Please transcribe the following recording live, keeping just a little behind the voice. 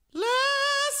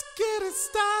it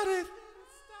started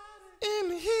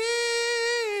in here.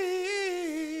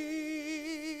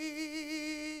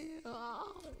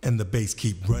 And the bass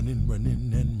keep running,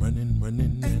 running, and running,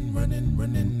 running, and running,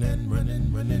 running, and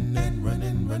running, running, and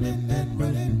running, running, and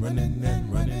running, running,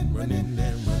 and running, running,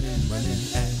 and running, running,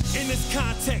 and. In this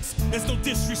context, there's no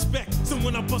disrespect. So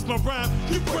when I bust my rhyme,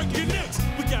 you break your necks.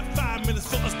 We got 5 minutes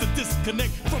for us to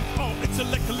disconnect from all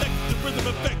intellect, collect the rhythm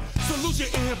effect. So lose your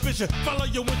inhibition, follow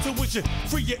your intuition,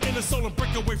 free your inner soul and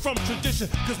break away from tradition.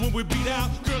 Cause when we beat out,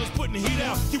 girl is putting the heat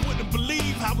out. You wouldn't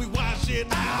believe how we wild shit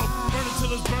out. Burn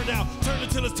until it's burned out, turn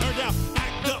until it's turned out.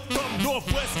 Act up from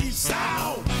northwest, east,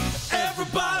 south.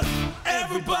 Everybody,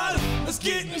 everybody, let's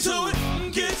get into it,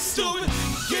 get stupid,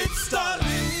 get started,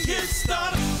 get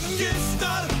started, get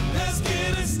started. Let's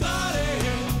get it started.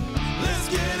 Let's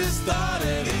get it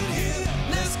started in here.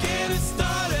 Let's get it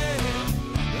started.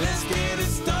 Let's get it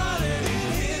started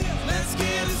in here. Let's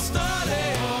get it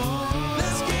started.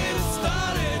 Let's get it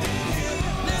started in here.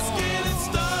 Let's get it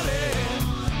started.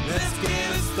 Let's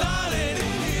get it started in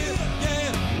here.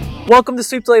 Yeah. Welcome to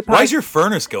Sweep Delay Podcast. Why is your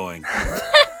furnace going?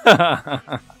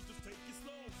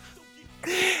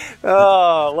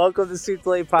 Welcome to Sweep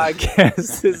Delay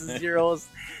Podcast. This is your host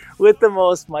with the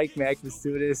most, Mike Magnus.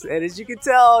 And as you can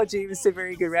tell, Jameson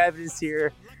Very Good Rabbit is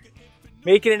here,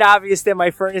 making it obvious that my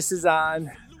furnace is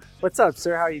on. What's up,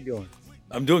 sir? How are you doing?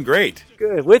 I'm doing great.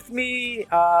 Good. With me,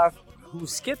 who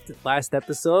skipped last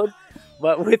episode,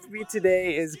 but with me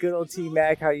today is good old T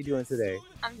Mac. How are you doing today?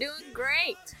 I'm doing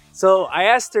great. So I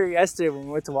asked her yesterday when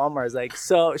we went to Walmart, I was like,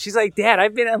 so she's like, Dad,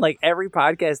 I've been on like every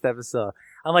podcast episode.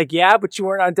 I'm like, yeah, but you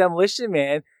weren't on Demolition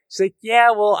Man. She's like,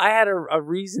 yeah, well, I had a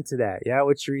reason to that. Yeah,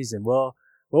 what's your reason? Well,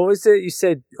 what was it? You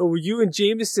said, oh, you and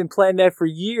Jameson planned that for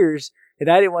years,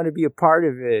 and I didn't want to be a part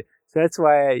of it. So that's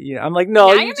why, I'm like,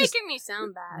 no. Yeah, you're making me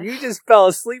sound bad. You just fell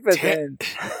asleep at the end.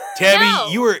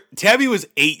 Tabby, No. Tabby was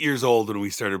 8 years old when we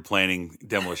started planning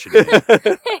Demolition Man.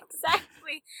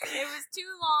 Exactly. It was too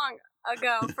long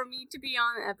ago for me to be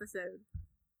on an episode.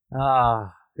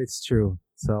 It's true.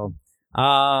 So,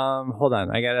 hold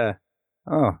on. I gotta,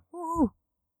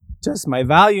 just my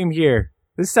volume here.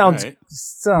 This sounds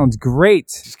great.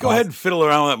 Just go ahead and fiddle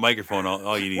around with that microphone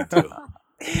all you need to.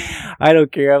 I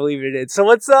don't care. I'm leaving it in. So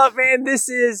what's up, man? This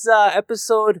is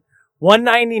episode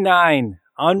 199.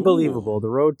 Unbelievable. The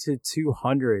road to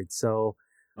 200. So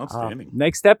Outstanding.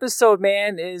 next episode,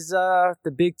 man, is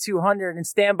the big 200. And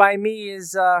Stand By Me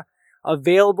is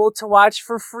available to watch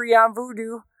for free on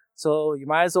Vudu. So you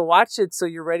might as well watch it so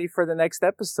you're ready for the next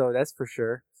episode. That's for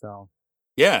sure. So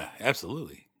Yeah,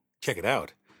 absolutely. Check it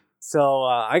out. So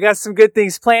I got some good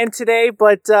things planned today,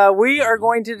 but we are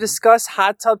going to discuss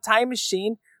Hot Tub Time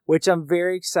Machine, which I'm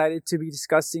very excited to be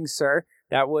discussing, sir.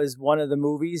 That was one of the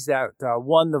movies that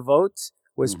won the vote,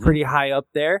 was pretty high up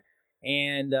there.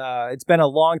 And it's been a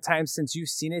long time since you've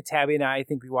seen it. Tabby and I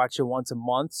think we watch it once a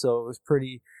month, so it was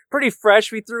pretty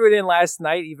fresh. We threw it in last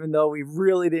night, even though we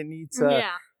really didn't need to,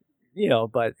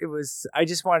 but it was, I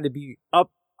just wanted to be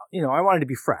up. I wanted to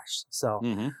be fresh. So,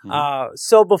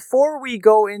 so before we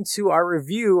go into our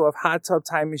review of Hot Tub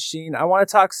Time Machine, I want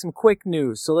to talk some quick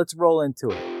news. So let's roll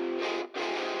into it.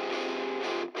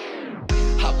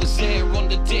 I was there on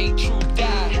the day Truth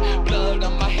died. Blood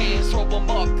on my hands, throw them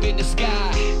up in the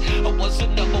sky. I was a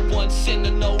number one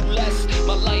sinner, no less.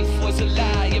 My life was a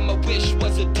lie and my wish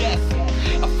was a death.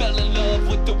 I fell in love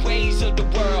with the ways of the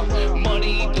world.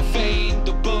 Money, the fame,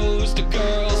 the booze, the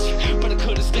girls. But I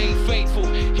couldn't stay faithful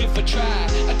if I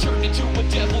tried. I turned into a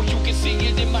devil, you can see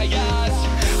it in my eyes.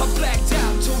 I blacked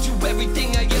out, told you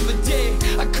everything I ever did.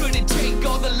 I couldn't take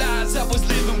all the lies I was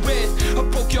living with. I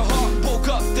broke your heart, woke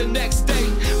up the next day.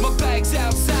 My bag's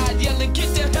outside, yelling,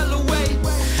 get the hell away.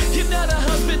 You're not a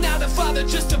husband, not a father,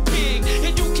 just a pig.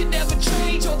 And you can never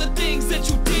change all the things that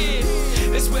you did.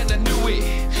 That's when I knew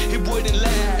it wouldn't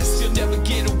last. You'll never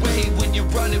get away when you're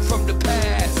running from the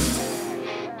past.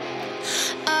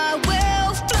 I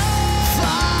will fly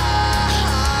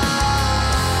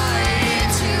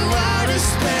into outer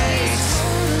space.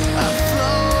 I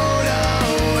float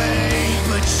away,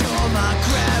 but you're my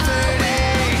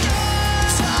gravity.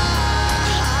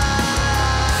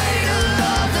 Tired of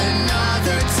love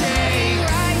another day.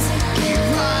 We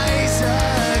rise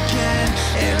again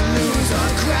and lose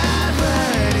our gravity.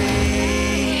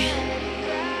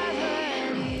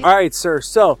 All right, sir.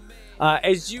 So,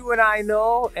 as you and I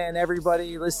know, and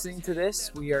everybody listening to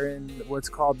this, we are in what's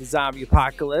called the zombie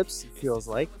apocalypse, it feels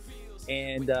like.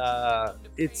 And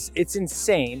it's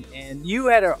insane. And you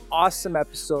had an awesome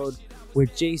episode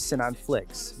with Jason on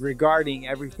Flicks regarding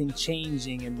everything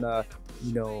changing in the,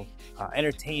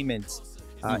 entertainment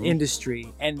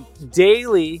industry, and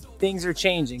daily things are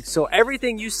changing. So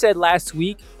everything you said last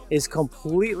week is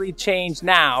completely changed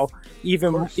now,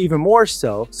 even more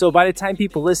so. So by the time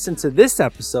people listen to this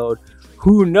episode,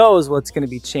 who knows what's going to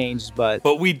be changed? But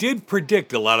we did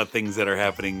predict a lot of things that are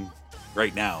happening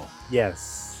right now.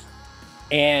 yes,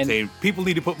 and Saying people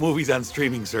need to put movies on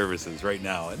streaming services right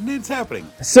now, and it's happening.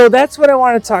 so that's what I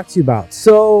want to talk to you about.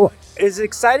 So as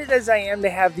excited as I am to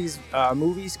have these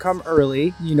movies come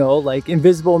early, like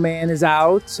Invisible Man is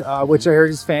out, which I heard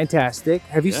is fantastic.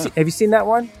 Have you seen that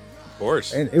one? Of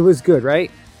course. And it was good, right?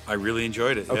 I really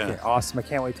enjoyed it. Okay, Yeah. awesome. I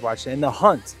can't wait to watch it. And The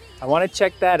Hunt, I want to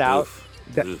check that out. Oof.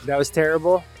 That was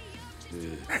terrible.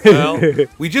 Well,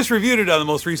 we just reviewed it on the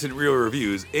most recent Real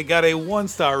Reviews. It got a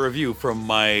 1-star review from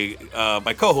my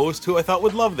my co-host, who I thought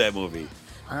would love that movie.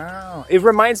 Oh, it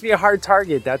reminds me of Hard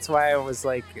Target. That's why I was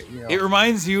like, It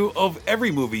reminds you of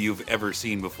every movie you've ever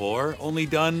seen before, only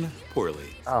done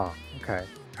poorly. Oh, okay.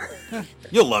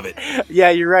 You'll love it. Yeah,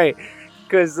 you're right.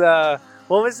 Because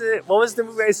what was it? What was the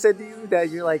movie I said to you that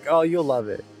you're like, oh, you'll love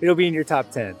it? It'll be in your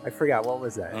top 10. I forgot. What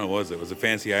was I that? don't know, what was it? Was it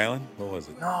Fantasy Island? What was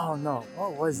it? No.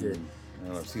 What was it? I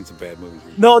don't know, I've seen some bad movies.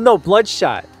 No,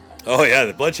 Bloodshot. Oh, yeah,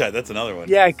 The Bloodshot. That's another one.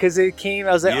 Yeah, because it came.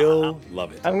 I was like, You'll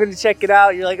love it. I'm going to check it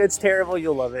out. You're like, it's terrible.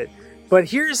 You'll love it. But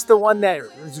here's the one that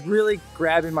was really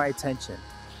grabbing my attention.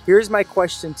 Here's my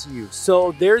question to you.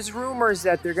 So there's rumors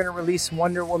that they're going to release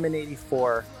Wonder Woman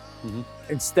 84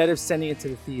 instead of sending it to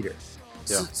the theater.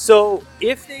 Yeah. So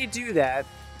if they do that,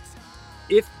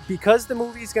 because the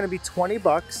movie is going to be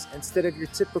 $20 instead of your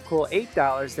typical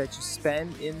 $8 that you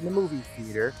spend in the movie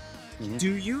theater,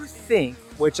 do you think,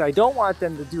 which I don't want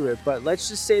them to do it, but let's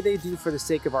just say they do for the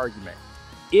sake of argument,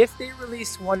 if they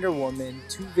release Wonder Woman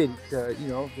to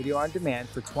video on demand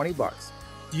for $20,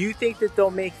 do you think that they'll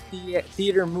make the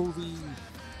theater movie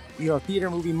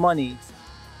money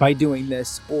by doing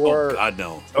this? Or Oh, God,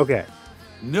 no. okay,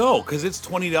 No, because it's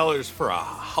 $20 for a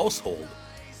household.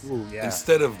 ooh, yeah,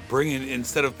 Instead of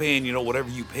paying, whatever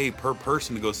you pay per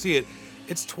person to go see it,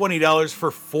 it's $20 for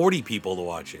 40 people to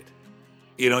watch it.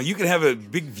 You can have a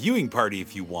big viewing party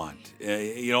if you want,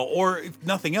 or if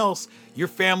nothing else, your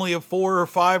family of 4 or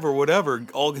 5 or whatever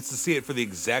all gets to see it for the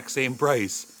exact same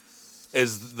price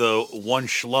as the one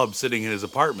schlub sitting in his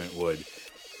apartment would.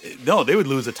 No, they would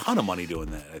lose a ton of money doing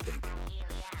that, I think.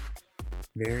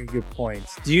 very good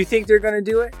points. Do you think they're going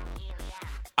to do it?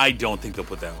 I don't think they'll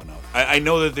put that one out. I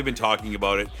know that they've been talking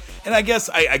about it, and I guess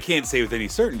I can't say with any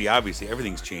certainty. Obviously,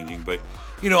 everything's changing, but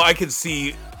I could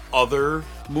see other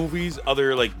movies,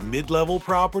 other like mid-level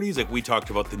properties, like we talked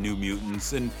about the New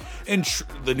Mutants and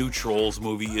the new Trolls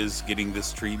movie is getting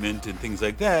this treatment and things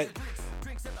like that.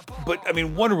 But I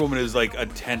mean, Wonder Woman is like a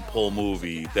tentpole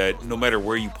movie that no matter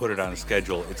where you put it on a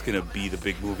schedule, it's going to be the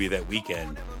big movie that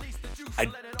weekend. I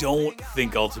don't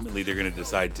think ultimately they're going to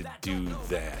decide to do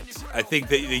that. I think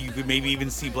that you could maybe even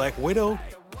see Black Widow.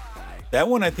 That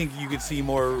one I think you could see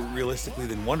more realistically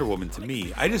than Wonder Woman to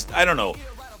me. I don't know.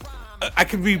 I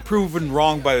could be proven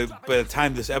wrong by the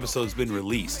time this episode's been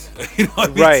released.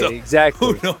 Right,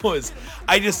 exactly. Who knows?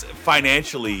 I just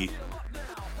financially,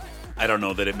 I don't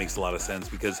know that it makes a lot of sense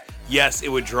because yes, it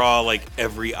would draw like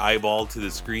every eyeball to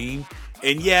the screen.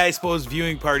 And yeah, I suppose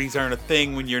viewing parties aren't a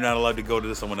thing when you're not allowed to go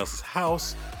to someone else's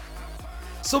house.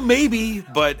 So maybe,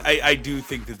 but I do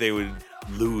think that they would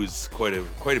lose quite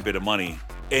a bit of money,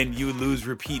 and you would lose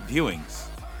repeat viewings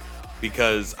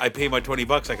because I pay my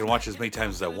 $20, I can watch as many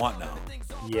times as I want now.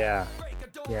 Yeah.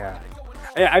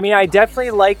 I mean, I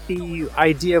definitely like the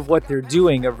idea of what they're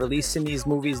doing of releasing these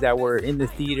movies that were in the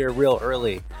theater real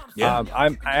early. Yeah.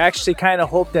 I actually kind of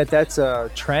hope that that's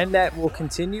a trend that will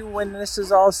continue when this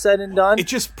is all said and done. It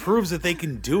just proves that they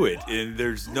can do it, and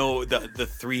there's no the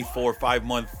 3, 4, 5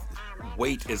 month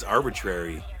wait is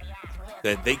arbitrary.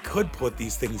 That they could put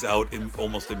these things out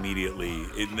almost immediately,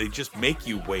 and they just make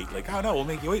you wait. Like, oh no, we'll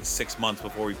make you wait 6 months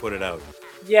before we put it out.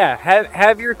 Yeah,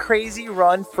 have your crazy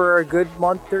run for a good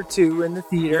month or two in the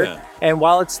theater, Yeah. and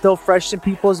while it's still fresh in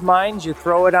people's minds, you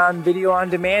throw it on video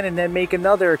on demand, and then make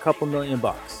another couple $1 million.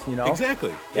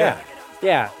 Exactly.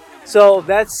 Yeah. So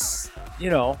that's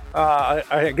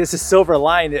I guess a silver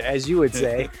line, as you would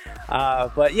say.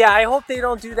 But yeah, I hope they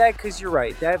don't do that because you're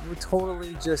right. That would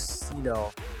totally just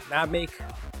not make.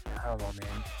 I don't know,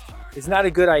 man. It's not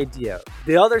a good idea.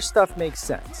 The other stuff makes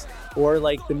sense. Or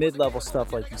like the mid-level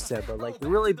stuff, like you said, but like the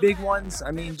really big ones,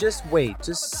 I mean, just wait,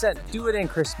 do it in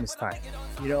Christmas time.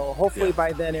 Hopefully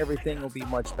by then everything will be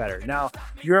much better. Now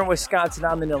you're in Wisconsin,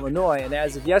 I'm in Illinois, and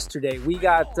as of yesterday, we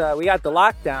got the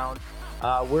lockdown.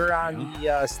 We're on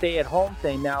the stay-at-home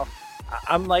thing now.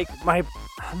 I'm like,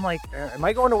 am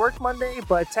I going to work Monday?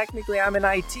 But technically, I'm in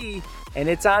IT, and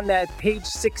it's on that page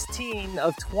 16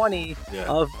 of 20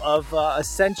 of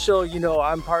essential.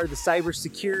 I'm part of the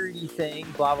cybersecurity thing.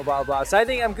 Blah blah blah blah. So I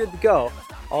think I'm good to go.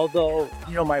 Although,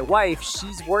 my wife,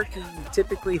 she's working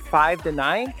typically 5 to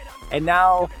 9, and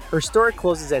now her store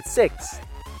closes at 6.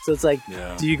 So it's like,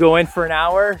 do you go in for an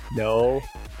hour? No.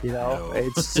 No.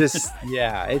 It's just,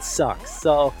 it sucks.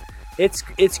 So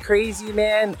it's crazy,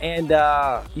 man. And,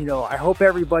 I hope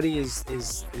everybody is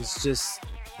just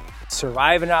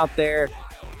surviving out there.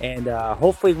 And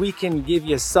hopefully we can give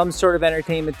you some sort of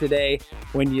entertainment today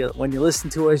when you listen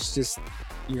to us, just,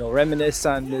 reminisce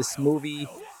on this movie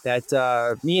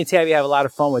that me and Tabby have a lot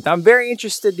of fun with. I'm very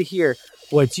interested to hear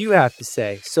what you have to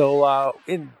say. So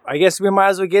I guess we might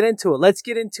as well get into it. Let's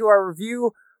get into our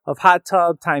review of Hot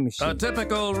Tub Time Machine. A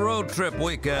typical road trip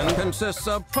weekend consists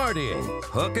of partying,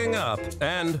 hooking up,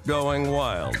 and going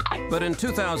wild. But in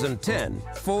 2010,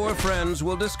 4 friends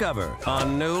will discover a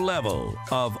new level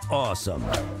of awesome.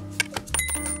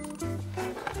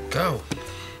 Go.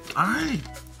 All right.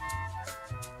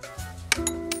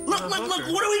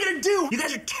 Look, what are we gonna do? You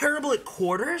guys are terrible at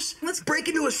quarters. Let's break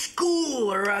into a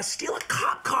school or steal a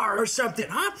cop car or something,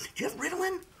 huh? Do you have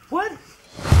Ritalin? What?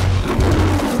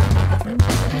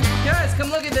 Guys, come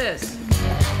look at this.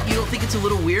 You don't think it's a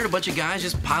little weird, a bunch of guys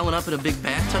just piling up in a big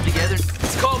bathtub together?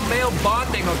 It's called male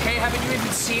bonding, okay? Haven't you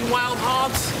even seen Wild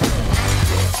Hogs?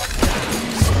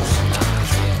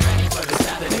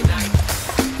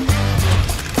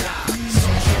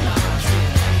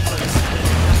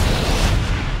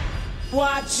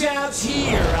 Watch out,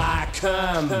 here I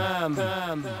come.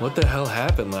 What the hell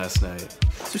happened last night?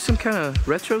 Is there some kind of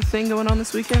retro thing going on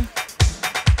this weekend?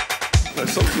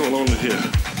 There's something going on in here.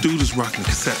 Dude is rocking a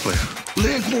cassette player.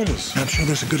 Leg warmers. I'm sure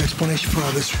there's a good explanation for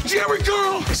all this. Jerry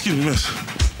girl! Excuse me, miss.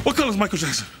 What color is Michael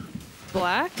Jackson?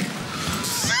 Black?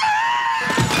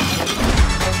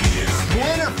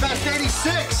 Winterfest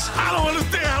 86! I don't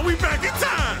understand how we back in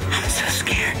time. I'm so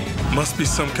scared. Must be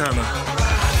some kind of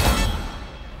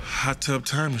hot tub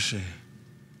time machine.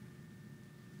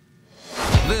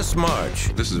 This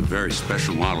March, This is a very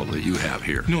special model that you have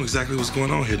here. You know exactly what's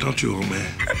going on here, don't you, old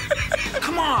man?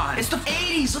 Come on, it's the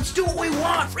 80s. Let's do what we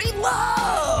want. Free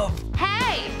love.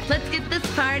 Hey, let's get this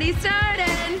party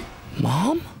started.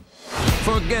 Mom?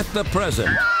 forget the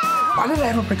present. Why did I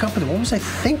ever break up with him? What was I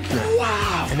thinking?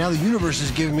 Wow. And now the universe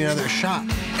is giving me another shot.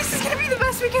 This is gonna be the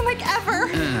best weekend like ever.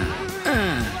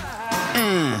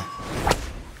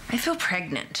 I feel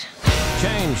pregnant.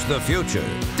 Change the future.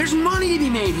 There's money to be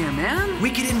made here, man. We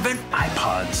could invent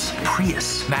iPods,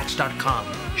 Prius, Match.com,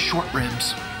 short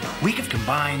ribs. We could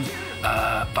combine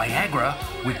Viagra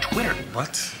with Twitter.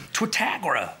 What?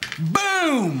 Twitagra.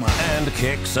 Boom! And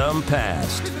kick some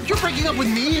past. You're breaking up with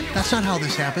me? That's not how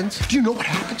this happens. Do you know what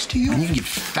happens to you when you get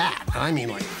fat? I mean,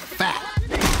 like, fat.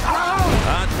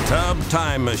 Hot Tub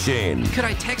Time Machine. Could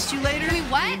I text you later? Wait,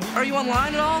 what? Are you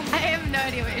online at all? I have no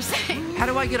idea what you're saying. How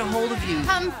do I get a hold of you?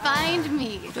 Come find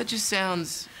me. That just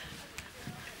sounds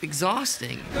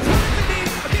exhausting.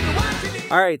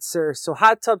 All right, sir. So,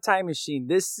 Hot Tub Time Machine.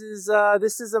 This is a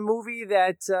movie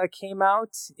that came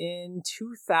out in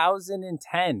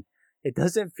 2010. It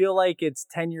doesn't feel like it's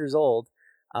 10 years old.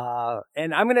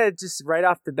 And I'm gonna just right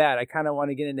off the bat, I kind of want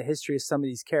to get into history of some of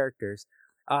these characters.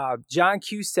 John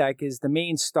Cusack is the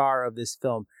main star of this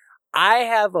film. I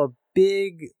have a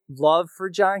big love for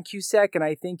John Cusack, and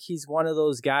I think he's one of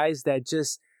those guys that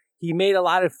he made a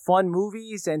lot of fun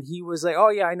movies, and he was like, oh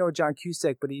yeah, I know John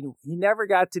Cusack, but he never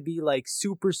got to be like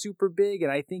super, super big,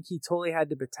 and I think he totally had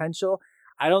the potential.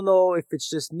 I don't know if it's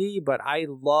just me, but I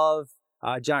love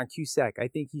John Cusack. I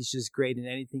think he's just great in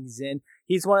anything he's in.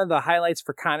 He's one of the highlights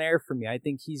for Con Air for me. I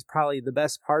think he's probably the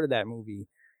best part of that movie.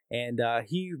 And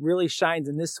he really shines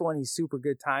in this one. He's super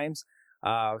good times.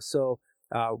 So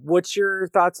what's your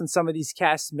thoughts on some of these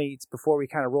castmates before we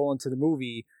kind of roll into the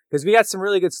movie? Because we got some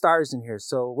really good stars in here.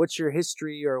 So what's your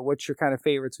history or what's your kind of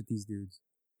favorites with these dudes?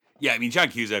 Yeah, I mean, John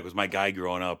Cusack was my guy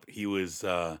growing up. He was,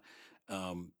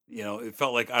 it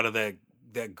felt like out of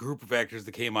that group of actors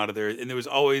that came out of there, and there was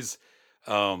always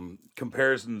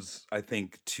comparisons, I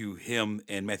think, to him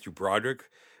and Matthew Broderick,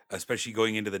 especially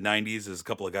going into the 90s. There's a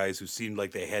couple of guys who seemed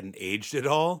like they hadn't aged at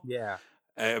all. Yeah.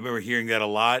 I remember hearing that a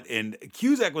lot. And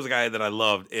Cusack was a guy that I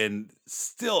loved. And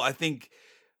still, I think,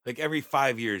 like every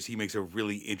 5 years, he makes a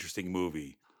really interesting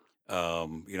movie.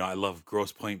 I love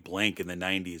Grosse Pointe Blank in the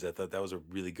 90s. I thought that was a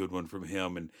really good one from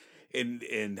him.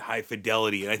 And High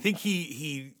Fidelity. And I think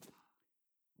he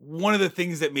one of the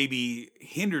things that maybe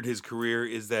hindered his career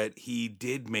is that he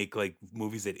did make like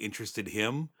movies that interested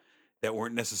him that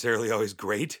weren't necessarily always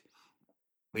great.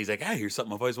 He's like, here's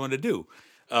something I've always wanted to do.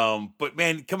 But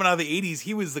man, coming out of the 80s,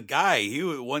 he was the guy. He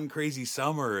was One Crazy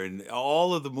Summer and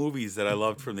all of the movies that I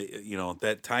loved from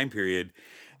that time period.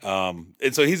 And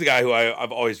so he's a guy who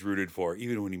I've always rooted for,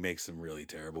 even when he makes some really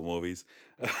terrible movies.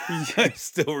 I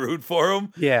still root for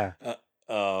him. Yeah.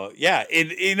 Yeah.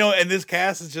 And this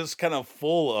cast is just kind of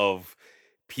full of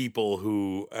people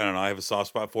who, I don't know, I have a soft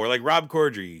spot for, like Rob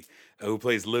Corddry, who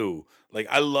plays Lou. Like,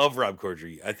 I love Rob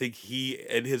Corddry. I think he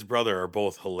and his brother are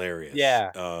both hilarious.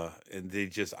 Yeah. And they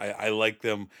just, I like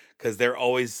them because they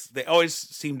always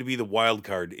seem to be the wild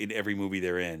card in every movie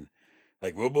they're in.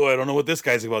 Like, oh boy, I don't know what this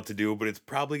guy's about to do, but it's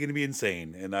probably going to be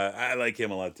insane. And I like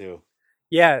him a lot too.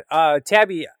 Yeah.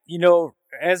 Tabby,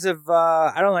 as of,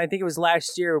 I don't know, I think it was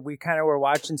last year, we kind of were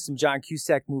watching some John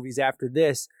Cusack movies after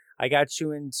this. I got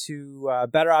you into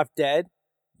Better Off Dead.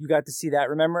 You got to see that.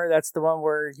 Remember? That's the one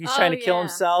where he's trying to kill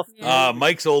himself. Yeah.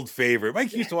 Mike's old favorite.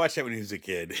 Mike used to watch that when he was a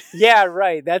kid. Yeah,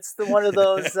 right. That's one of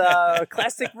those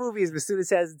classic movies Masudas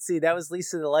hasn't seen. That was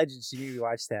Lisa the Legend. She made me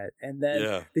watch that. And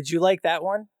then, did you like that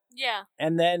one? Yeah.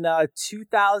 And then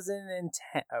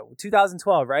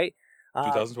 2012, right?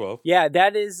 2012. Yeah,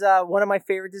 that is one of my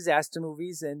favorite disaster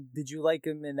movies. And did you like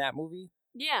him in that movie?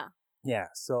 Yeah. Yeah.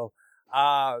 So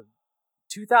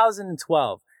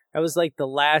 2012. That was like the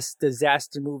last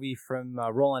disaster movie from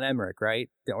Roland Emmerich, right?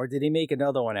 Or did he make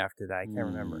another one after that? I can't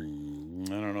remember.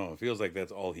 I don't know. It feels like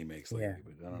that's all he makes lately,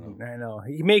 but I don't know. I know.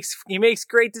 He makes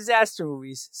great disaster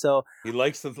movies. So he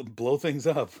likes to blow things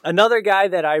up. Another guy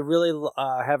that I really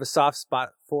have a soft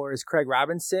spot for is Craig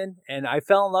Robinson, and I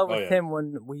fell in love with him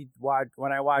when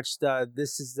I watched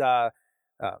This Is the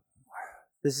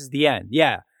End.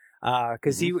 Yeah.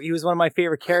 Because he was one of my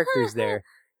favorite characters there.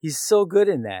 He's so good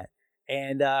in that.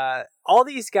 And all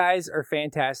these guys are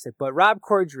fantastic. But Rob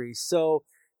Corddry, so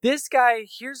this guy,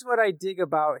 here's what I dig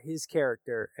about his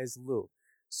character as Lou.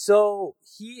 So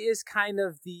he is kind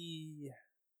of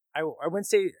I wouldn't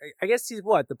say, I guess he's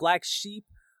the black sheep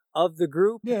of the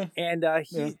group. Yeah. And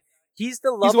he's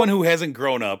the one who hasn't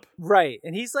grown up. Right.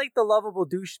 And he's like the lovable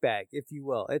douchebag, if you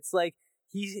will. It's like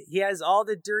he has all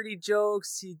the dirty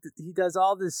jokes. He does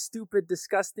all this stupid,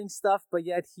 disgusting stuff, but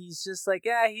yet he's just like,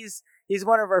 he's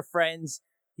one of our friends.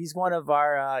 He's one of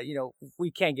our,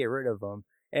 we can't get rid of him.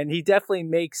 And he definitely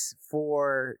makes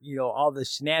for, all the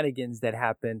shenanigans that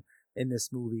happen in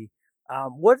this movie.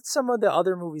 What some of the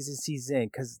other movies is he's in?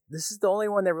 Because this is the only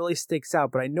one that really sticks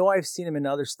out, but I know I've seen him in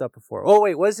other stuff before. Oh,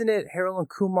 wait, wasn't it Harold and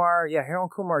Kumar? Yeah, Harold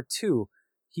and Kumar 2.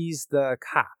 He's the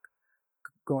cop.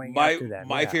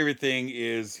 My favorite thing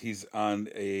is he's been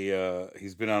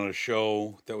on a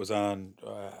show that was on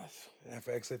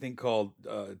FX, I think, called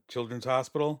Children's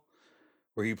Hospital,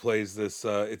 where he plays this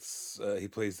he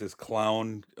plays this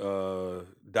clown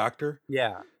doctor.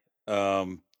 Yeah. I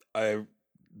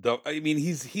mean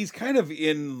he's kind of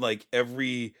in like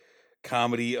every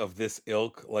comedy of this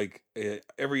ilk, like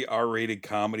every R-rated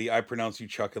comedy. I Pronounce You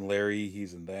Chuck and Larry,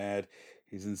 he's in that.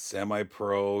 He's in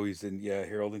Semi-Pro. He's in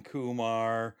Harold and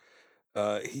Kumar.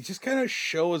 He just kind of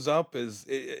shows up as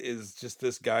just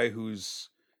this guy who's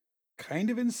kind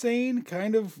of insane.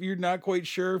 Kind of, you're not quite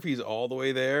sure if he's all the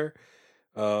way there.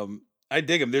 I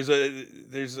dig him. There's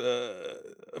a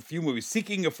few movies.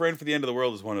 Seeking a Friend for the End of the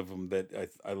World is one of them that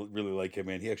I really like him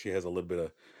in. He actually has a little bit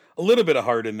of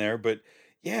heart in there. But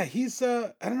yeah, he's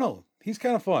I don't know. He's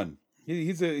kind of fun.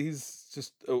 He's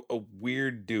just a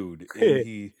weird dude.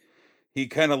 And he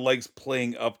kind of likes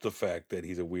playing up the fact that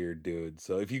he's a weird dude.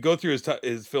 So if you go through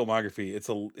his filmography,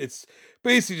 it's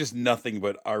basically just nothing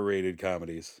but R-rated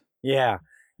comedies. Yeah.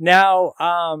 Now,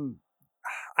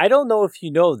 I don't know if you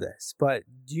know this, but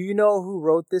do you know who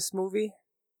wrote this movie?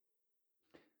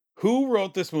 Who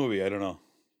wrote this movie? I don't know.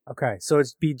 Okay, so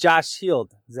it'd be Josh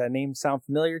Heald. Does that name sound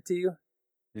familiar to you?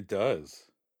 It does.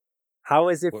 How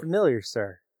is it familiar,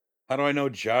 sir? How do I know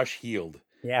Josh Heald?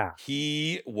 Yeah.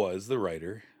 He was the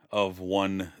writer of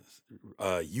one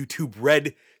YouTube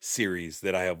Red series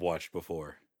that I have watched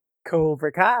before.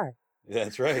 Cobra Kai.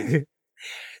 That's right.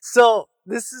 So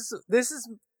this is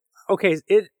okay.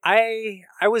 I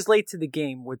was late to the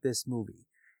game with this movie,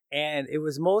 and it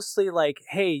was mostly like,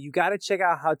 hey, you got to check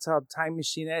out Hot Tub Time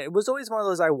Machine. It was always one of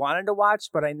those I wanted to watch,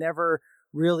 but I never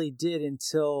really did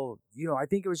until I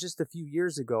think it was just a few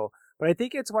years ago. But I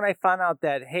think it's when I found out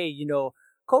that, hey,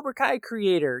 Cobra Kai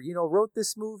creator, wrote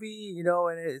this movie,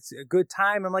 and it's a good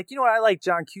time. I'm like, what? I like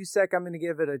John Cusack. I'm going to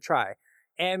give it a try.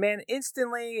 And man,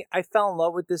 instantly I fell in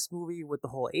love with this movie with the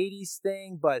whole 80s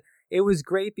thing, but it was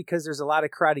great because there's a lot of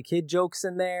Karate Kid jokes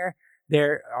in there.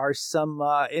 There are some,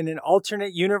 in an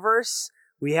alternate universe,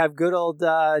 we have good old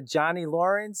Johnny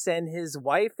Lawrence and his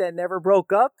wife that never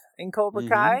broke up in Cobra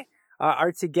Kai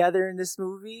are together in this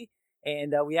movie.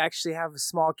 And we actually have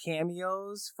small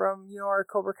cameos from, our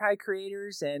Cobra Kai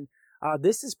creators. And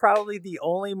this is probably the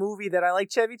only movie that I like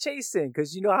Chevy Chase in,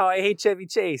 because you know how I hate Chevy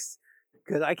Chase,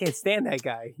 because I can't stand that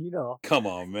guy, Come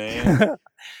on, man.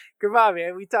 Come on,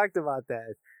 man. We talked about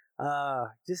that.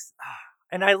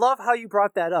 And I love how you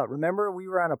brought that up. Remember, we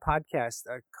were on a podcast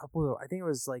I think it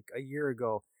was like a year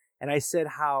ago, and I said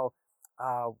how,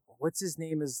 what's his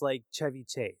name is like Chevy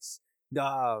Chase.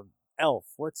 Elf.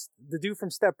 What's the dude from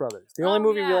Step Brothers? The only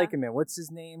movie we like him in. What's his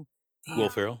name? Will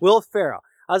Ferrell. Will Ferrell.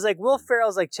 I was like, Will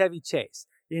Ferrell's like Chevy Chase.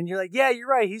 And you're like, yeah, you're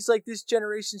right. He's like this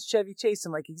generation's Chevy Chase.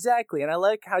 I'm like, exactly. And I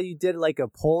like how you did like a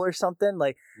poll or something.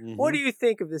 Like, what do you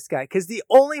think of this guy? Because the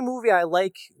only movie I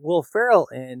like Will Ferrell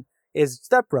in is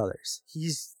Step Brothers.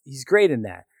 He's great in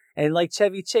that. And like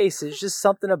Chevy Chase, there's just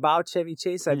something about Chevy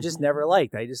Chase I've just never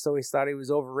liked. I just always thought he was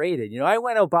overrated. I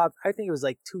think it was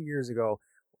like 2 years ago,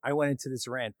 I went into this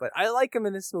rant, but I like him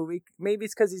in this movie. Maybe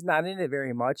it's because he's not in it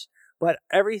very much, but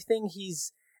every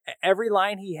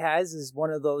line he has is one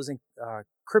of those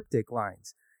cryptic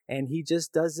lines, and he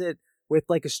just does it with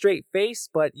like a straight face,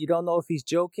 but you don't know if he's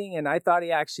joking. And I thought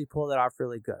he actually pulled it off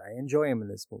really good. I enjoy him in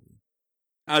this movie.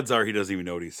 Odds are he doesn't even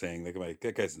know what he's saying.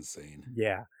 That guy's insane.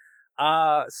 Yeah.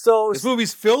 So this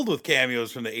movie's filled with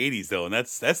cameos from the 80s, though, and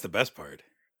that's the best part.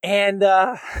 And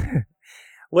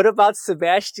what about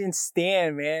Sebastian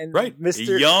Stan, man? Right.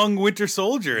 A young Winter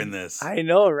Soldier in this. I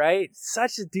know, right?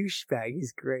 Such a douchebag.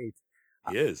 He's great.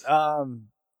 He is. Gosh.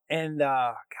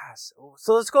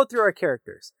 So let's go through our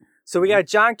characters. So we got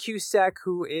John Cusack,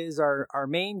 who is our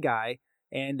main guy,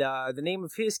 and the name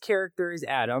of his character is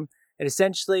Adam. And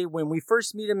essentially, when we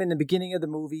first meet him in the beginning of the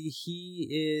movie, he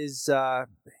is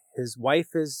his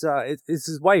wife is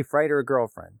his wife, right, or a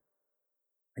girlfriend?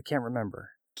 I can't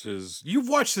remember. You've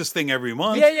watched this thing every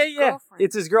month. Yeah.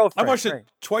 It's his girlfriend. I watched it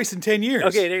twice in 10 years.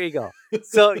 Okay, there you go.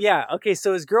 So,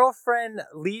 so his girlfriend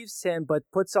leaves him, but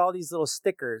puts all these little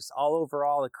stickers all over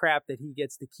all the crap that he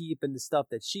gets to keep and the stuff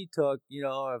that she took,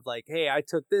 of like, hey, I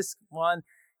took this one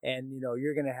and,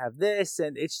 you're going to have this.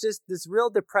 And it's just this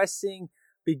real depressing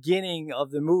beginning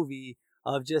of the movie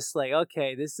of just like,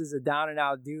 okay, this is a down and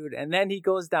out dude. And then he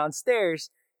goes downstairs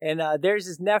and there's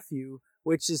his nephew,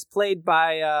 which is played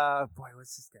by,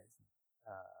 what's this guy's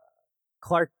name?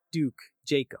 Clark Duke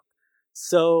Jacob.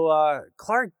 So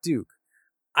Clark Duke,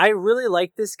 I really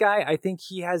like this guy. I think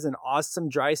he has an awesome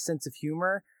dry sense of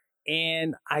humor.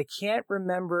 And I can't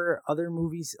remember other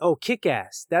movies. Oh,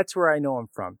 Kick-Ass. That's where I know him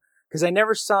from. Because I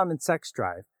never saw him in Sex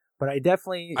Drive. But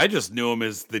I just knew him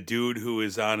as the dude who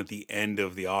is on at the end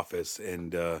of The Office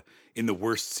and in the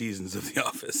worst seasons of The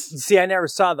Office. See, I never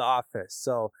saw The Office.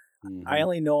 So I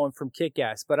only know him from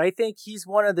Kick-Ass, but I think he's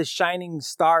one of the shining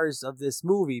stars of this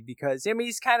movie because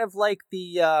he's kind of like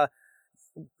the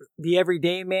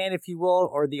everyday man, if you will,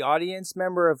 or the audience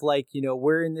member of like,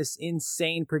 we're in this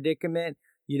insane predicament,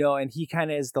 and he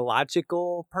kind of is the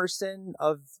logical person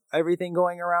of everything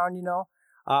going around,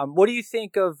 What do you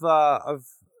think of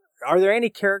are there any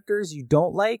characters you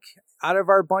don't like out of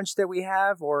our bunch that we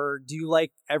have, or do you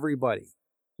like everybody?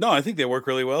 No, I think they work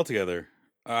really well together.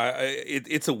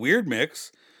 It's a weird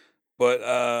mix, but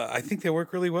I think they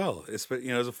work really well. It's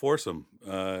as a foursome.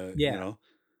 I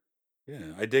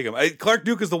dig him. Clark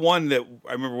Duke is the one that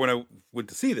I remember when I went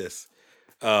to see this.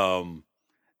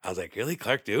 I was like, really,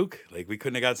 Clark Duke? Like we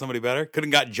couldn't have got somebody better.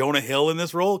 Couldn't have got Jonah Hill in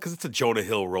this role because it's a Jonah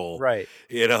Hill role, right?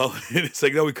 And it's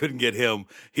like no, we couldn't get him.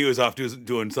 He was off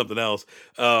doing something else.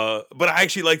 But I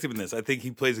actually liked him in this. I think he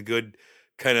plays a good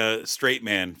kind of straight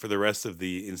man for the rest of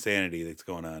the insanity that's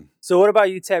going on. So what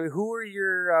about you, Tabby? Who are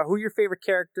your favorite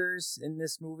characters in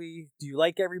this movie? Do you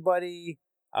like everybody?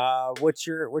 What's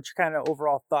your kind of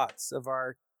overall thoughts of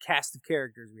our cast of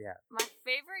characters we have? My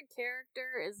favorite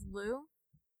character is Lou.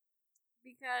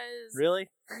 Because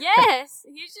really? Yes.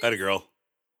 He's just Had a girl.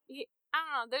 I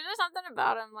don't know. There's just something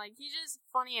about him. Like he's just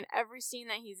funny in every scene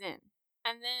that he's in.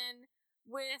 And then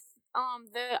with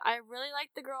I really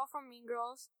like the girl from Mean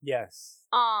Girls. Yes.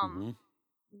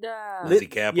 Lizzie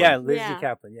Kaplan. Yeah, Lizzie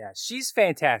Kaplan. Yeah, she's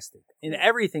fantastic in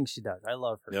everything she does. I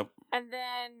love her. Yep. And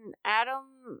then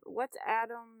Adam. What's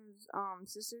Adam's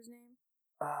sister's name?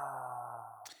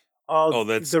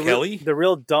 That's Kelly, the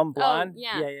real dumb blonde. Oh,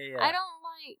 yeah. Yeah. I don't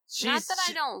like. Not that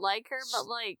I don't like her, but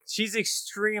like she's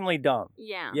extremely dumb.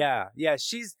 Yeah. Yeah.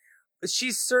 She's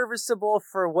serviceable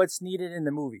for what's needed in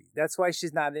the movie. That's why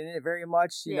she's not in it very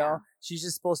much. You know, she's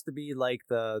just supposed to be like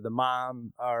the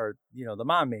mom or the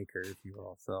mom maker, if you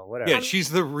will. So whatever. Yeah,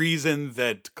 she's the reason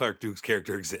that Clark Duke's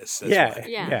character exists. That's why.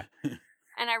 Yeah.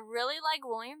 And I really like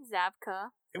William Zabka.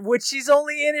 Which he's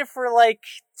only in it for like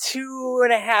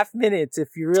 2.5 minutes,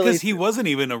 if you really. Because he wasn't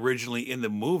even originally in the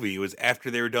movie. It was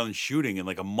after they were done shooting, and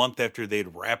like a month after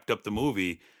they'd wrapped up the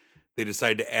movie, they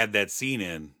decided to add that scene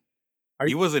in.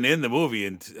 He wasn't in the movie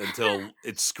until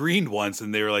it screened once,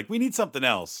 and they were like, "We need something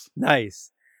else."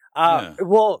 Nice. Yeah.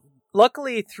 Well,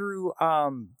 luckily through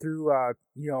Cobra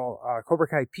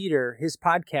Kai Peter, his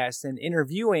podcast, and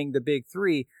interviewing the big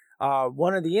three,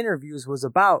 one of the interviews was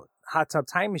about Hot Tub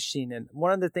Time Machine, and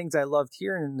one of the things I loved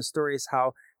hearing in the story is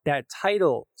how that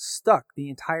title stuck the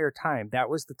entire time. That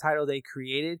was the title they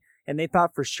created, and they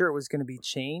thought for sure it was going to be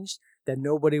changed, that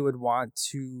nobody would want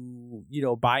to,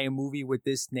 buy a movie with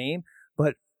this name.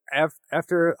 But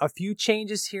after a few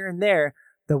changes here and there,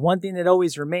 the one thing that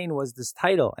always remained was this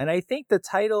title. And I think the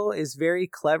title is very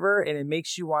clever, and it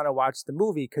makes you want to watch the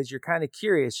movie because you're kind of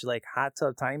curious. You're like, Hot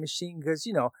Tub Time Machine? Because,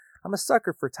 I'm a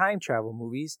sucker for time travel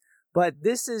movies. But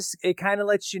it kind of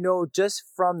lets you know just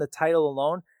from the title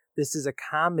alone, this is a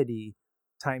comedy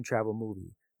time travel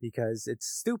movie because it's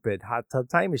stupid, Hot Tub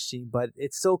Time Machine, but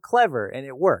it's so clever and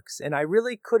it works. And I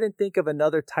really couldn't think of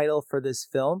another title for this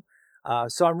film.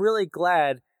 So I'm really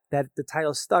glad that the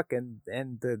title stuck and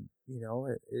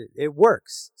it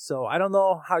works. So I don't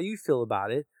know how you feel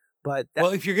about it, but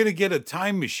well, if you're going to get a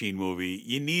time machine movie,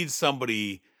 you need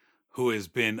somebody who has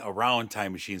been around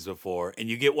time machines before, and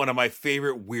you get one of my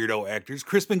favorite weirdo actors,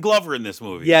 Crispin Glover, in this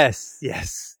movie. Yes.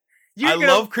 I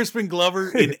love Crispin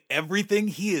Glover in everything.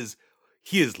 He is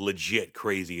legit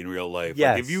crazy in real life.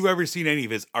 Yes. Like, if you've ever seen any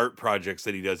of his art projects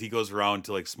that he does, he goes around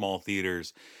to like small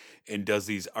theaters and does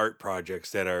these art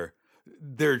projects that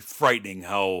they're frightening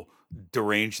how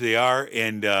deranged they are.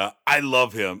 And I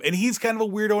love him. And he's kind of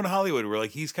a weirdo in Hollywood where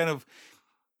like he's kind of,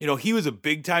 he was a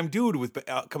big time dude with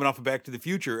coming off of Back to the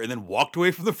Future and then walked away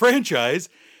from the franchise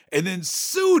and then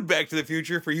sued Back to the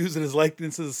Future for using his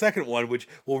likeness as the second one, which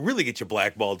will really get you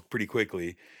blackballed pretty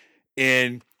quickly.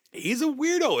 And he's a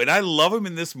weirdo, and I love him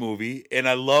in this movie. And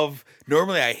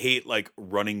normally I hate like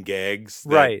running gags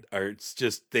that it's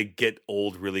just, they get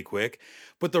old really quick.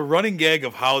 But the running gag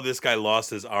of how this guy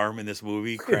lost his arm in this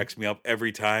movie cracks me up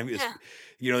every time.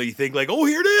 You think like, oh,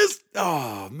 here it is.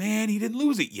 Oh man, he didn't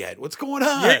lose it yet. What's going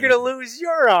on? You're going to lose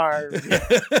your arm.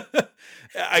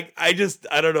 I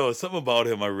don't know. Something about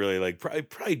him I really like.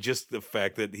 Probably just the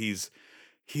fact that he's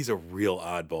a real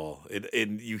oddball.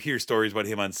 And you hear stories about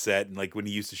him on set, and like when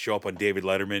he used to show up on David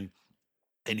Letterman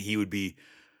and he would be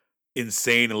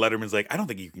insane. And Letterman's like, I don't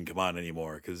think you can come on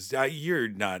anymore because you're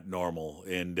not normal.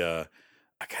 And I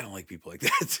kind of like people like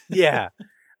that. Yeah.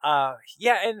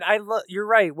 And you're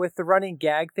right with the running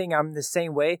gag thing. I'm the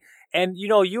same way. And,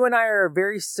 you and I are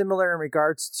very similar in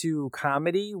regards to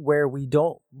comedy where we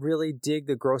don't really dig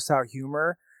the gross out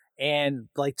humor. And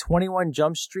like 21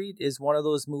 Jump Street is one of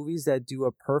those movies that do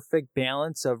a perfect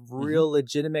balance of real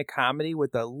legitimate comedy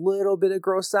with a little bit of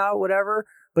gross out, whatever.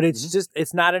 But it's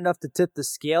it's not enough to tip the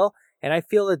scale. And I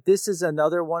feel that this is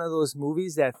another one of those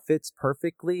movies that fits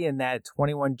perfectly in that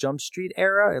 21 Jump Street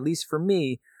era, at least for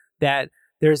me, that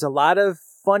there's a lot of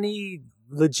funny,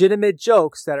 legitimate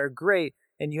jokes that are great.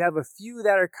 And you have a few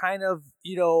that are kind of,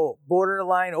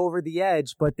 borderline over the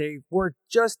edge, but they weren't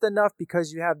just enough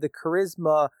because you have the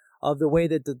charisma of the way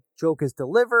that the joke is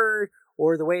delivered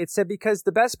or the way it's said. Because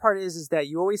the best part is that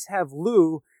you always have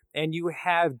Lou and you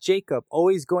have Jacob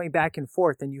always going back and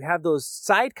forth. And you have those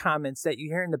side comments that you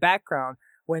hear in the background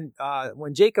when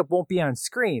Jacob won't be on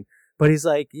screen. But he's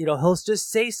like, he'll just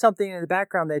say something in the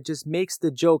background that just makes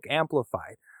the joke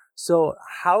amplified. So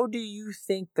how do you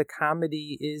think the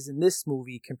comedy is in this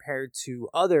movie compared to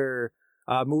other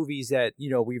movies that,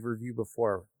 we've reviewed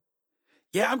before?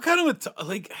 Yeah, I'm kind of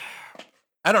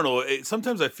I don't know.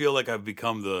 Sometimes I feel like I've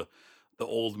become the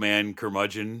old man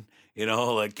curmudgeon,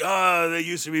 like, they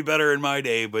used to be better in my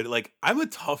day. But like, I'm a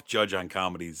tough judge on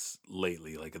comedies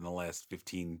lately, like in the last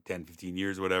 10, 15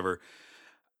 years, whatever.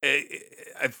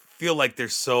 I feel like they're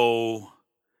so,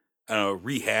 I don't know,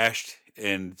 rehashed,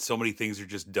 and so many things are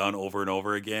just done over and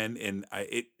over again. And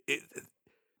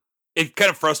it kind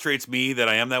of frustrates me that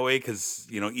I am that way because,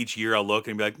 each year I'll look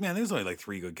and be like, man, there's only like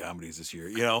 3 good comedies this year,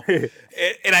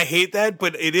 and I hate that,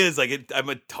 but it is like, I'm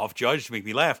a tough judge to make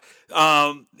me laugh.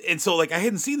 And so like, I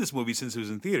hadn't seen this movie since it was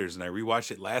in theaters, and I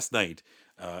rewatched it last night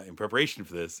in preparation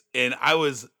for this. And I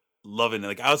was loving it.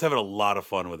 Like, I was having a lot of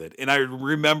fun with it. And I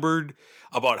remembered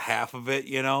about half of it,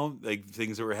 like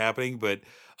things that were happening. But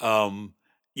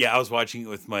yeah, I was watching it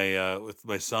with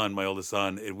my son, my oldest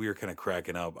son, and we were kind of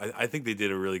cracking up. I think they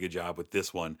did a really good job with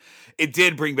this one. It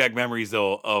did bring back memories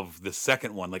though of the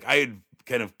second one. Like, I had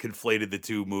kind of conflated the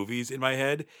two movies in my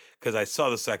head because I saw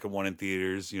the second one in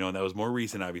theaters, and that was more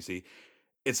recent, obviously.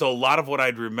 And so a lot of what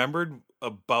I'd remembered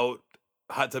about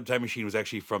Hot Tub Time Machine was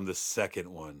actually from the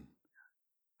second one.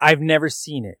 I've never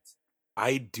seen it.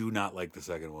 I do not like the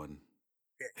second one.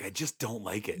 I just don't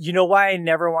like it. You know why I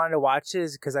never wanted to watch it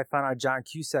is because I found out John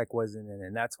Cusack wasn't in it,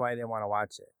 and that's why I didn't want to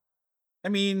watch it. I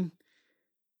mean,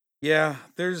 yeah,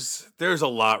 there's a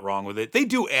lot wrong with it. They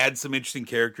do add some interesting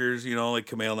characters, you know, like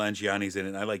Kumail Nanjiani's in it.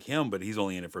 And I like him, but he's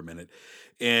only in it for a minute.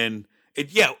 And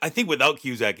I think without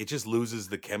Cusack, it just loses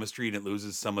the chemistry and it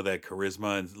loses some of that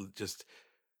charisma and just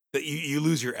that you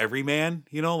lose your everyman,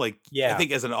 you know, like I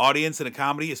think as an audience in a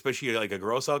comedy, especially like a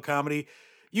gross out comedy,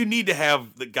 you need to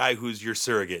have the guy who's your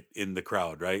surrogate in the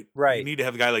crowd, right? Right. You need to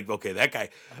have the guy like, okay, that guy,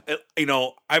 you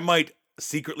know, I might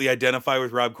secretly identify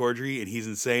with Rob Corddry and he's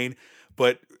insane,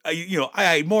 but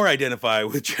I more identify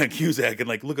with John Cusack and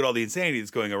like look at all the insanity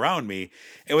that's going around me.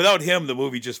 And without him, the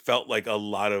movie just felt like a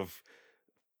lot of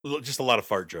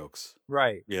fart jokes.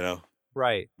 Right. You know?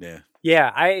 Right. Yeah.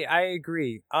 Yeah, I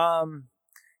agree.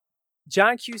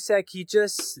 John Cusack,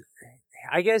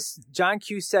 I guess John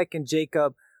Cusack and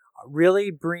Jacob really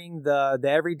bring the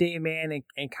everyday man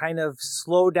and kind of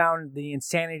slow down the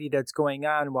insanity that's going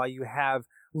on while you have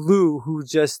Lou, who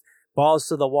just balls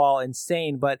to the wall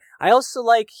insane. But I also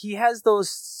like he has those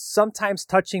sometimes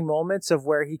touching moments of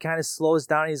where he kind of slows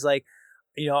down. He's like,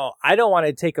 you know, I don't want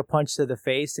to take a punch to the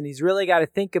face. And he's really got to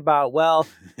think about, well,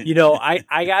 you know,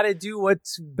 I got to do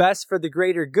what's best for the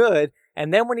greater good.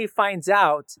 And then when he finds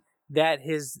out that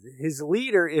his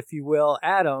leader, if you will,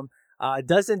 Adam,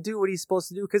 doesn't do what he's supposed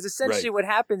to do. Because essentially what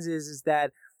happens is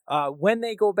that when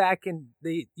they go back and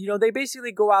they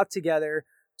basically go out together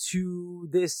to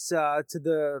this, to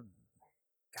the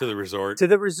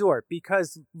resort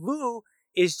because Lou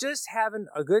is just having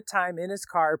a good time in his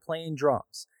car playing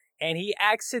drums. And he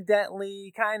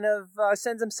accidentally kind of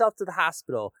sends himself to the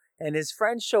hospital. And his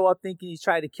friends show up thinking he's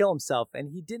trying to kill himself. And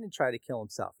he didn't try to kill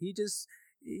himself. He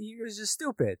was just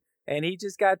stupid. And he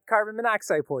just got carbon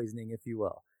monoxide poisoning, if you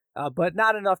will. But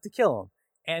not enough to kill him.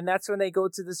 And that's when they go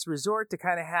to this resort to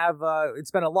kind of have,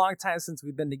 it's been a long time since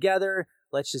we've been together.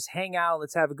 Let's just hang out.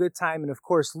 Let's have a good time. And of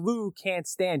course, Lou can't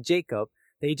stand Jacob.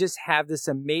 They just have this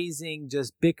amazing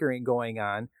just bickering going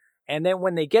on. And then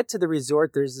when they get to the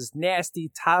resort, there's this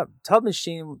nasty tub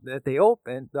machine that they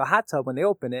open, the hot tub, when they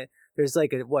open it, there's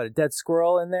like a dead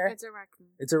squirrel in there? It's a raccoon.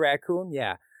 It's a raccoon,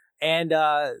 yeah. And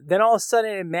then all of a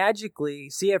sudden it magically,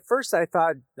 see, at first I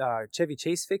thought Chevy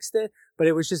Chase fixed it, but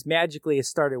it was just magically it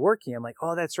started working. I'm like,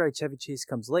 oh, that's right, Chevy Chase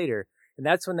comes later. And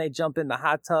that's when they jump in the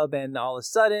hot tub and all of a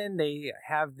sudden they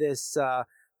have this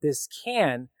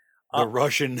can. The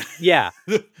Russian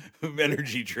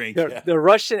energy drink. The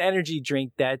Russian energy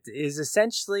drink that is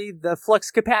essentially the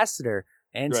flux capacitor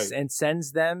and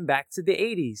sends them back to the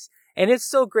 80s. And it's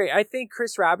so great. I think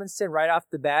Chris Robinson, right off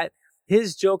the bat,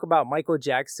 his joke about Michael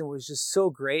Jackson was just so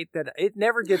great that it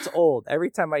never gets old. Every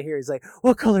time I hear it, he's like,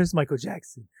 what color is Michael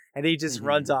Jackson? And he just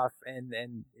runs off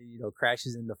and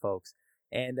crashes into folks.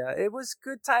 And it was a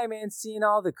good time, man, seeing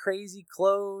all the crazy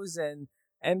clothes and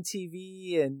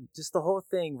MTV and just the whole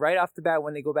thing right off the bat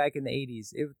when they go back in the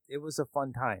 80s. It was a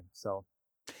fun time. So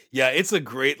yeah, it's a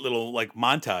great little like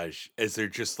montage as they're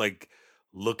just like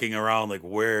looking around like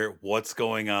what's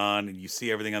going on, and you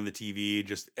see everything on the TV,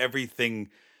 just everything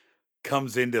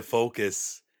comes into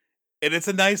focus. And it's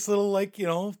a nice little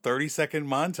 30-second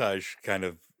montage kind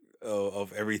of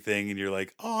everything, and you're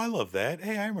like, oh, I love that.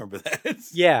 Hey, I remember that.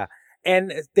 Yeah.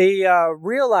 And they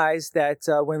realize that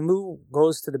when Lou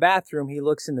goes to the bathroom, he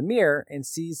looks in the mirror and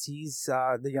sees he's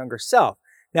the younger self.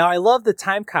 Now, I love the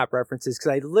Time Cop references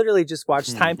because I literally just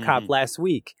watched Time Cop last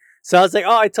week. So I was like,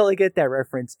 oh, I totally get that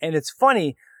reference. And it's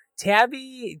funny.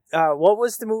 Tabby, what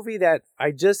was the movie that I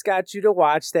just got you to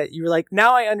watch that you were like,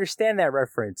 now I understand that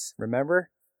reference? Remember?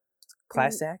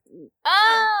 Class Act?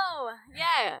 Oh,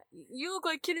 yeah. You look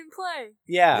like Kid and Play.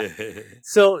 Yeah.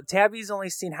 So Tabby's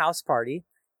only seen House Party.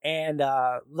 And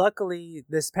luckily,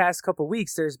 this past couple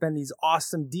weeks, there's been these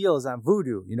awesome deals on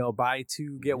Vudu, buy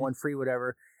two, get one free,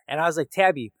 whatever. And I was like,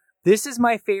 Tabby, this is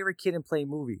my favorite Kid and Play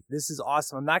movie. This is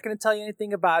awesome. I'm not going to tell you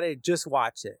anything about it. Just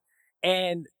watch it.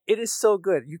 And it is so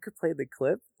good. You could play the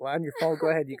clip on your phone. Go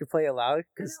ahead. You can play it loud.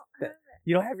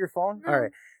 You don't have your phone? No. All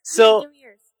right. So, Give me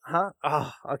yours. huh?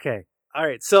 Oh, okay. All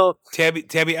right. So,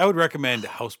 Tabby, I would recommend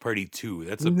House Party 2.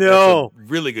 That's a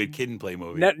really good Kid and Play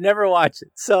movie. Never watch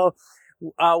it. So,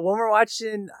 when we're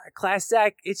watching Class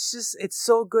Act, it's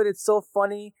so good. It's so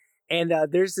funny. And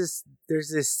there's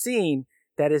this scene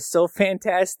that is so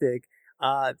fantastic.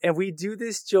 And we do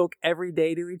this joke every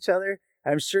day to each other.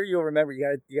 I'm sure you'll remember.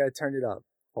 You gotta turn it up.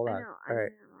 Hold on. All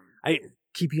right. I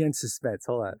keep you in suspense.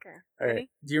 Hold on. Okay. All right.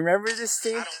 Do you remember this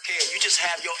scene? I don't care. You just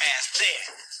have your ass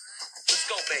there. Let's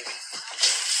go, baby.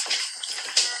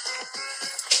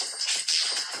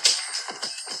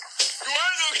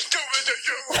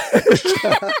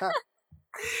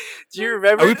 Do you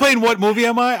remember? Are we playing What Movie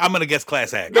Am I? I'm gonna guess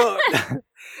Class Act. No,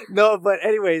 no. But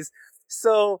anyways,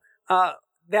 so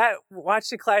that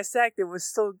watching Class Act, it was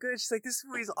so good. She's like, "This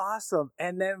movie's awesome."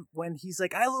 And then when he's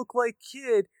like, "I look like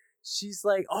kid," she's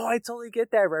like, "Oh, I totally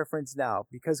get that reference now,"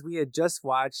 because we had just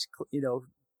watched,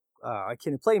 a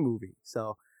Kid and Play movie.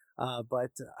 So,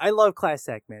 but I love Class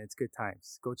Act, man. It's good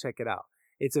times. Go check it out.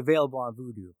 It's available on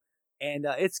Vudu. And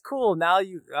it's cool now.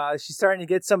 She's starting to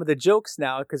get some of the jokes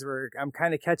now because I'm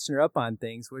kind of catching her up on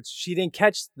things, which she didn't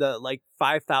catch the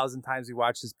 5,000 times we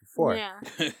watched this before. Yeah.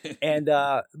 And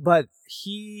but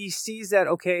he sees that,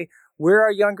 okay, we're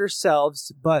our younger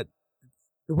selves, but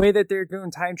the way that they're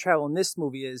doing time travel in this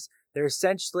movie is they're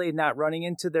essentially not running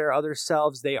into their other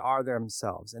selves; they are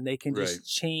themselves, and they can just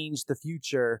change the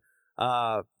future,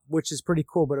 which is pretty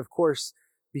cool. But of course,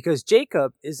 because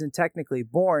Jacob isn't technically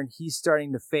born, he's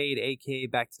starting to fade, aka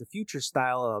Back to the Future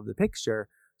style of the picture.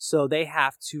 So they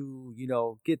have to,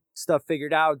 get stuff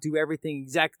figured out, do everything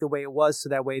exactly the way it was, so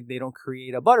that way they don't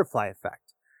create a butterfly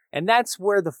effect. And that's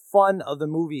where the fun of the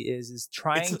movie is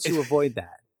trying to avoid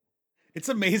that. It's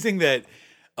amazing that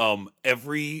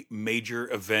every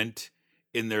major event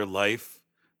in their life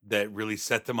that really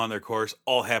set them on their course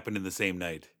all happened in the same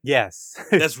night. Yes.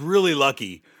 That's really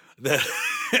lucky. That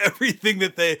everything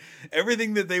that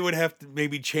they would have to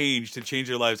maybe change to change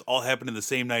their lives all happened in the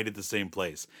same night at the same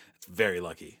place. It's very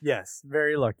lucky. Yes,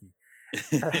 very lucky.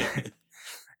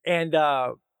 And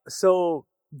so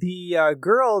the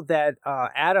girl that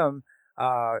Adam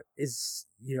is,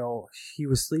 he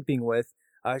was sleeping with,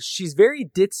 she's very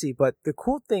ditzy, but the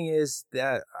cool thing is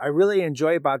that I really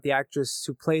enjoy about the actress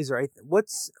who plays her.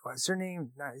 What's her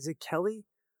name? Is it Kelly?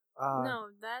 No,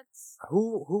 that's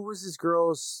who was this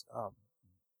girl's?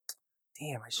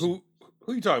 Who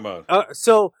are you talking about?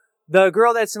 So the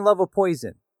girl that's in love with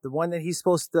Poison, the one that he's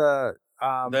supposed to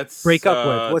break up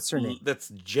with. What's her name? That's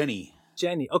Jenny.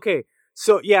 Jenny. Okay,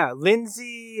 so yeah,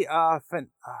 Lindsay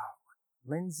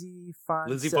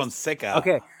Fonseca.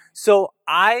 Okay, so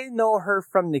I know her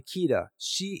from Nikita.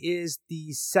 She is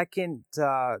the second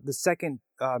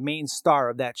main star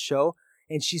of that show.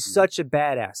 And she's such a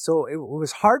badass. So it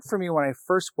was hard for me when I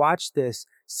first watched this,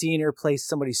 seeing her play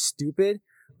somebody stupid,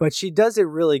 but she does it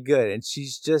really good. And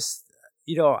she's just,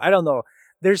 I don't know.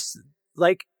 There's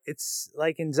it's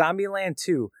like in Zombieland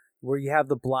 2, where you have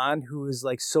the blonde who is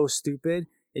so stupid,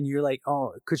 and you're like,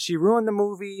 oh, could she ruin the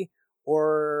movie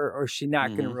or is she not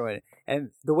going to ruin it?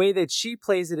 And the way that she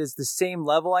plays it is the same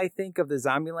level, I think, of the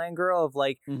Zombieland girl of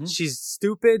she's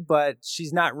stupid, but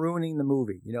she's not ruining the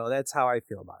movie. That's how I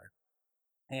feel about her.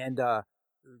 And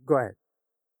go ahead.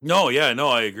 No,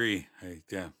 I agree. I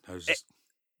was just...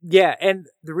 Yeah, and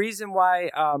the reason why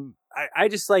I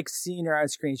just like seeing her on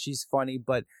screen. She's funny,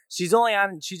 but she's only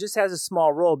on. She just has a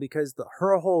small role because the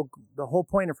whole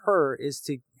point of her is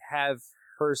to have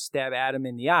her stab Adam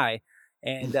in the eye,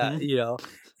 and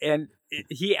and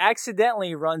he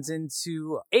accidentally runs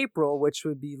into April, which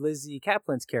would be Lizzie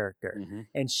Kaplan's character,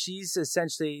 and she's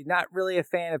essentially not really a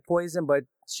fan of Poison, but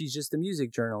she's just a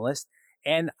music journalist.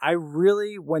 And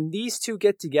when these two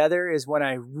get together is when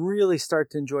I really start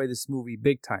to enjoy this movie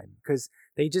big time, because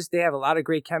they have a lot of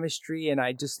great chemistry, and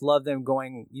I just love them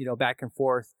going, back and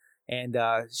forth. And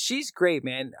she's great,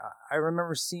 man. I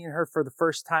remember seeing her for the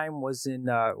first time was in,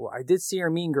 I did see her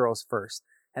Mean Girls first.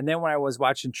 And then when I was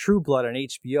watching True Blood on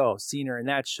HBO, seeing her in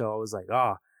that show, I was like,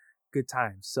 oh, good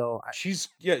times. So she's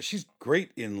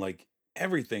great in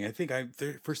everything. I think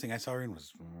the first thing I saw her in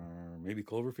was maybe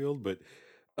Cloverfield, but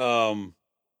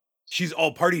she's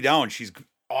all Party Down. She's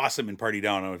awesome in Party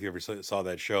Down. I don't know if you ever saw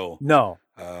that show. No.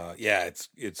 Yeah,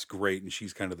 it's great, and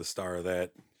she's kind of the star of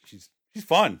that. She's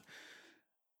fun.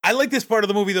 I like this part of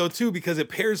the movie though too, because it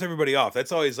pairs everybody off.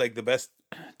 That's always the best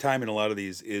time in a lot of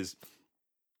these is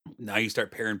now you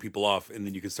start pairing people off, and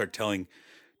then you can start telling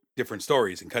different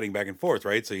stories and cutting back and forth,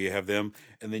 right? So you have them,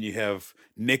 and then you have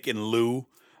Nick and Lou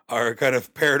are kind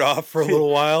of paired off for a little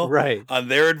while, right, on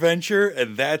their adventure,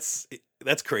 and that's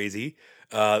crazy.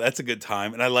 That's a good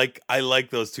time, and I like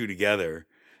those two together,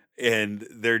 and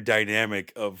their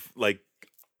dynamic of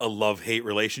a love-hate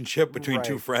relationship between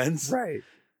two friends. Right.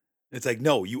 It's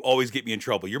no, you always get me in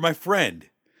trouble. You're my friend,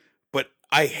 but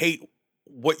I hate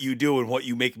what you do and what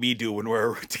you make me do when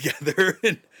we're together.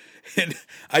 And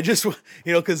I just,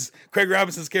 because Craig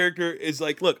Robinson's character is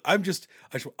look, I'm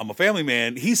a family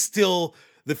man. He's still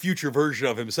the future version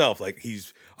of himself.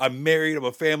 I'm married, I'm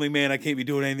a family man. I can't be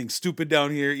doing anything stupid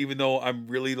down here, even though I'm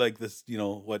really this,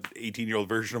 18-year-old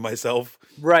version of myself.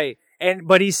 Right.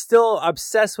 But he's still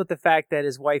obsessed with the fact that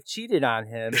his wife cheated on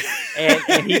him, and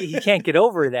he can't get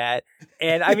over that.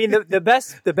 And I mean,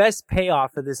 the best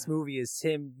payoff of this movie is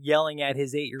him yelling at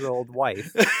his 8-year-old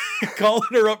wife, calling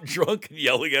her up drunk and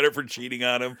yelling at her for cheating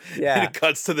on him. Yeah. And it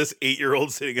cuts to this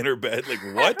 8-year-old sitting in her bed, like,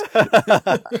 what?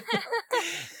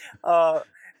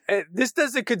 This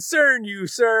doesn't concern you,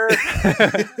 sir.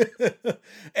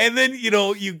 And then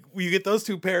you get those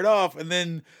two paired off, and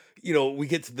then we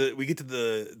get to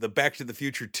the Back to the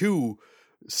Future 2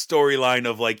 storyline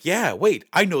of like, yeah, wait,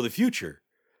 I know the future.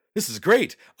 This is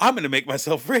great. I'm going to make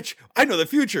myself rich. I know the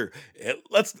future.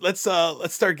 Let's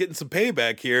start getting some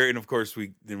payback here. And of course,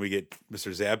 we get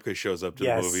Mr. Zabka shows up to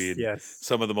the movie, and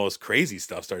some of the most crazy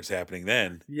stuff starts happening.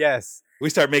 Then we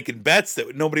start making bets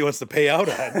that nobody wants to pay out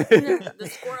on.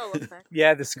 The squirrel effect.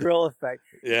 Yeah, the squirrel effect.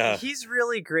 Yeah, he's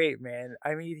really great, man.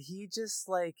 I mean, he just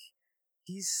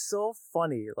he's so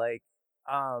funny.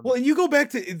 Well, and you go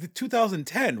back to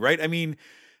 2010, right? I mean,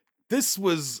 this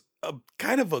was a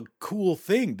kind of a cool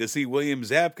thing to see William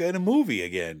Zabka in a movie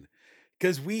again,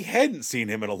 because we hadn't seen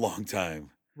him in a long time.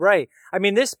 Right. I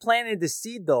mean, this planted the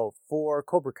seed though for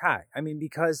Cobra Kai. I mean,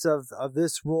 because of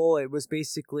this role, it was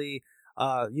basically,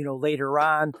 later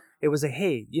on, it was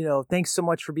hey, thanks so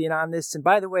much for being on this. And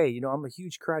by the way, I'm a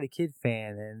huge Karate Kid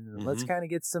fan, and let's kind of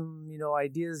get some,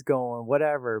 ideas going,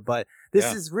 whatever. But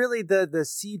this is really the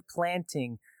seed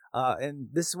planting. And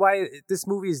this is why this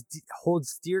movie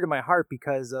holds dear to my heart,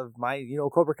 because of my,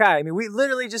 Cobra Kai. I mean, we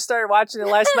literally just started watching it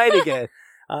last night again.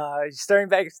 Starting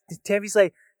back, Tammy's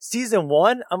like, season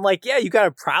 1? I'm like, yeah, you got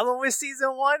a problem with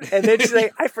season 1? And then she's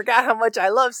like, I forgot how much I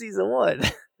love season 1.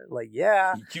 Like,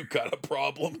 yeah. You got a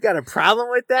problem. You got a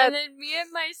problem with that? And then me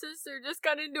and my sister just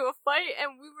got into a fight,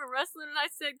 and we were wrestling, and I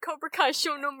said, Cobra Kai,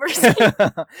 show no mercy.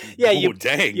 Yeah,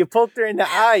 dang. You poked her in the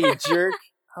eye, you jerk.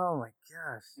 Oh my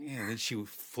gosh. Yeah, and then she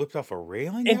flipped off a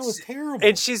railing? That was terrible.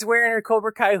 And she's wearing her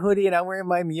Cobra Kai hoodie, and I'm wearing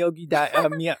my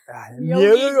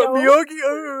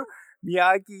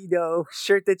Miyagi-Do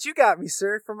shirt that you got me,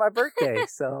 sir, for my birthday.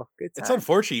 So good time. It's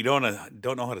unfortunate you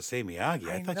don't know how to say Miyagi.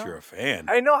 I thought you were a fan.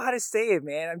 I know how to say it,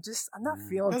 man. I'm not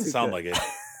feeling doesn't too sound good. like it.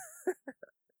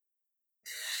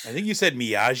 I think you said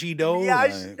Miyagi-Do.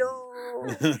 Miyagi-Do.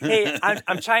 Hey,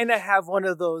 I'm trying to have one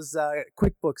of those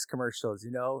QuickBooks commercials,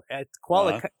 at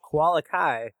Koala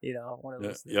Kai, one of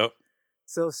those. Yep.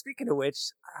 So speaking of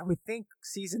which, I would think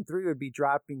season 3 would be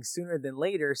dropping sooner than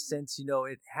later, since,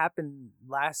 it happened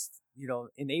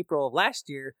in April of last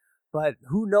year, but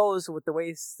who knows what the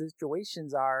way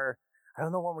situations are. I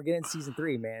don't know when we're getting season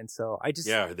 3, man. So I just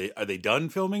are they done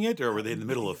filming it, or were they in the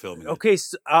middle of filming it? Okay,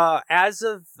 so, as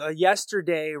of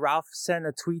yesterday, Ralph sent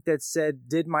a tweet that said,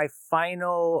 "Did my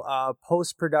final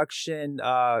post production,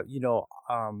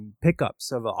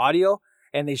 pickups of audio,"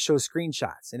 and they show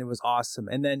screenshots, and it was awesome.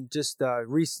 And then just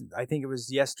recent, I think it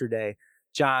was yesterday,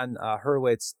 John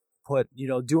Hurwitz put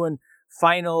doing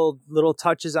final little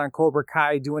touches on Cobra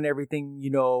Kai, doing everything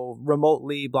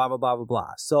remotely, blah blah blah blah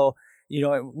blah. So.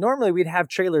 Normally we'd have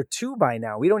trailer 2 by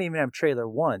now. We don't even have trailer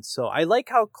 1. So I like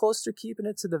how close they're keeping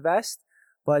it to the vest,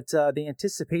 but the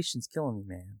anticipation's killing me,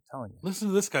 man. I'm telling you. Listen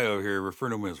to this guy over here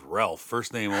referring to him as Ralph,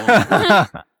 first name only. They're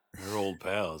old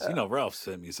pals. Ralph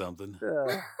sent me something.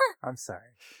 I'm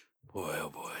sorry. Boy, oh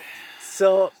boy.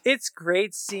 So it's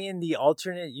great seeing the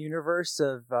alternate universe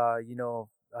of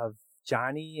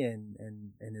Johnny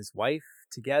and his wife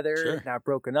together, not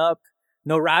broken up.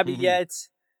 No Robbie yet.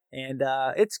 And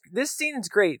this scene is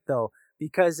great though,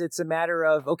 because it's a matter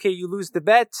of, okay, you lose the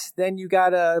bet, then you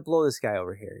gotta blow this guy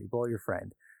over here. You blow your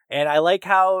friend. And I like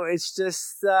how it's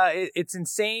just it's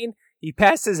insane. He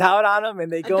passes out on him,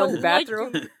 and they go in the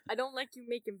bathroom. I don't like you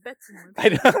making bets on my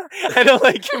penis. I don't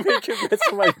like you making bets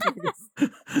on my penis.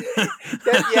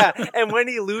 Yeah, and when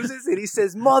he loses it, he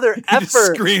says, "Mother effer!"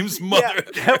 He screams, "Mother!"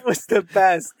 Yeah, that was the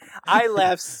best. I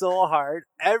laugh so hard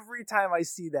every time I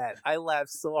see that. I laugh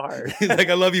so hard. He's like,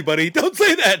 "I love you, buddy. Don't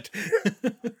say that."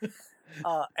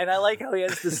 And I like how he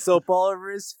has the soap all over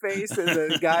his face, and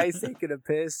the guy's taking a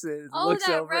piss and looks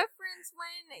that over. reference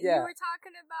when you were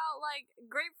talking about, like,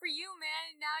 great for you,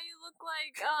 man. Now you look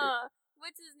like,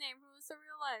 what's his name from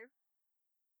Surreal Life?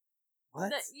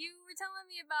 What? You were telling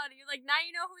me about it. You're like, now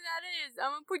you know who that is.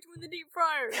 I'm going to put you in the deep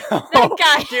fryer. That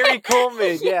guy. Gary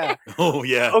Coleman, yeah. Oh,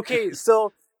 yeah. Okay,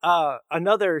 so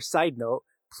another side note,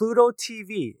 Pluto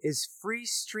TV is free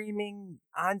streaming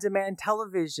on-demand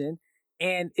television,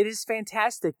 and it is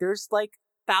fantastic. There's like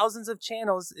thousands of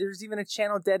channels. There's even a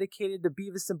channel dedicated to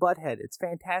Beavis and Butthead. It's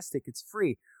fantastic. It's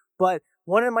free. But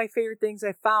one of my favorite things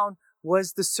I found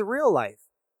was the Surreal Life.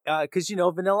 Because,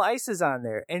 Vanilla Ice is on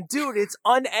there. And, dude, it's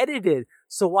unedited.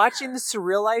 So watching the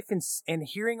Surreal Life and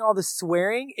hearing all the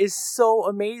swearing is so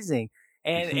amazing.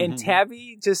 And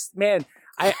Tabby just, man,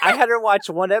 I had her watch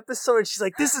one episode and she's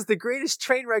like, this is the greatest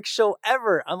train wreck show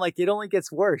ever. I'm like, it only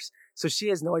gets worse. So she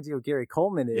has no idea who Gary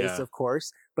Coleman is, of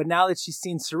course. But now that she's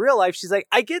seen Surreal Life, she's like,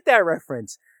 I get that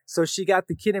reference. So she got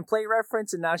the Kid and Play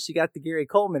reference and now she got the Gary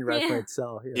Coleman reference.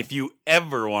 So if you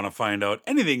ever want to find out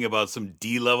anything about some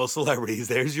D-level celebrities,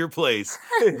 there's your place,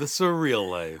 The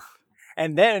Surreal Life.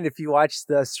 And then if you watch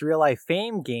the Surreal Life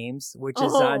Fame Games, which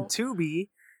is on Tubi,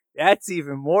 that's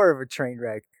even more of a train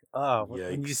wreck. Oh,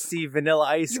 when you see Vanilla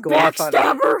Ice go off on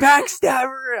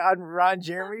backstabber on Ron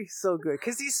Jeremy, so good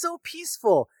because he's so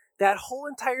peaceful that whole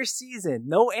entire season,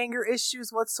 no anger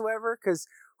issues whatsoever. Because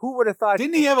who would have thought?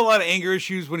 Didn't he have a lot of anger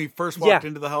issues when he first walked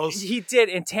into the house? He did.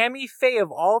 And Tammy Faye,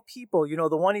 of all people, you know,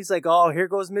 the one he's like, oh, here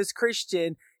goes Miss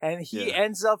Christian, and he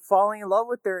ends up falling in love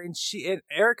with her, and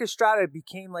Eric Estrada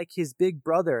became like his big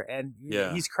brother, and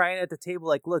he's crying at the table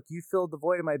like, look, you filled the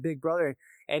void of my big brother,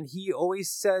 and he always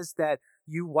says that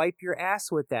you wipe your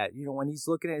ass with that, you know, when he's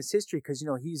looking at his history, because, you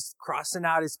know, he's crossing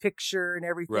out his picture and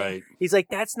everything. Right. He's like,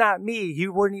 that's not me. He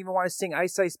wouldn't even want to sing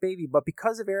Ice Ice Baby. But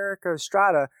because of Erica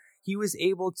Estrada, he was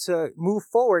able to move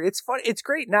forward. It's fun. It's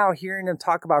great now hearing him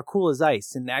talk about Cool as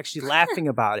Ice and actually laughing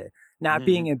about it, not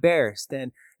being embarrassed.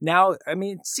 And now, I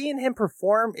mean, seeing him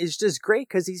perform is just great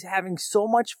because he's having so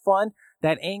much fun.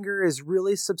 That anger is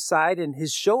really subsided, and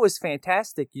his show is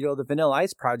fantastic. You know, the Vanilla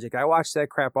Ice Project. I watch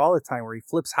that crap all the time where he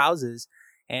flips houses,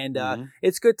 and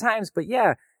it's good times. But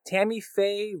yeah, Tammy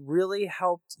Faye really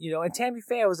helped, you know, and Tammy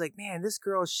Faye, I was like, man, this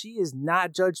girl, she is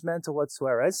not judgmental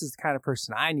whatsoever. This is the kind of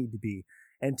person I need to be.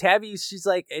 And Tabby, she's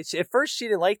like, at first she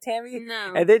didn't like Tammy.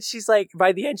 No. And then she's like,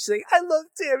 by the end, she's like, I love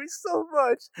Tammy so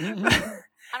much.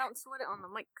 I don't sweat it on the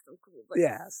mic because I'm cool. But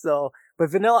yeah, so,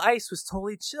 but Vanilla Ice was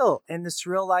totally chill in this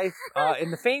real life, in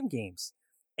the Fame Games.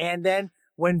 And then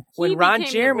when Ron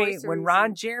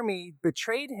Jeremy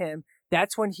betrayed him,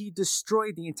 that's when he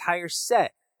destroyed the entire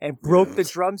set and broke the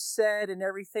drum set and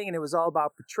everything. And it was all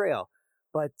about betrayal.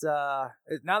 But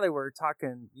now that we're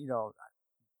talking, you know,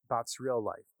 about Surreal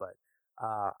Life, but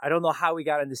I don't know how we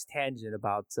got on this tangent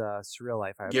about Surreal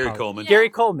Life. Gary Coleman. Gary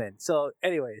Coleman. So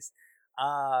anyways,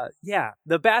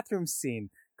 the bathroom scene,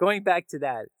 going back to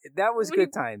that was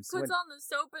good times. Puts on the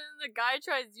soap and the guy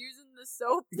tries using the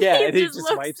soap. Yeah, and he just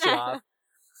wipes it off.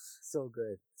 So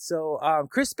good. So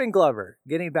Crispin Glover,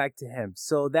 getting back to him.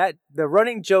 So that the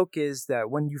running joke is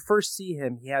that when you first see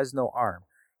him, he has no arm.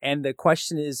 And the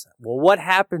question is, well, what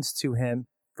happens to him?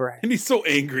 And he's so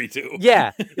angry too.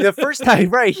 Yeah. The first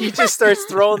time, right, he just starts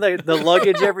throwing the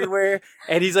luggage everywhere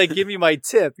and he's like, give me my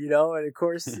tip, you know? And of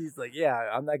course he's like, yeah,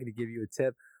 I'm not going to give you a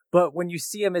tip. But when you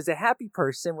see him as a happy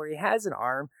person where he has an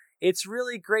arm, it's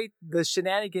really great. The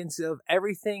shenanigans of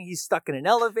everything. He's stuck in an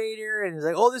elevator and he's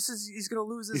like, oh, he's going to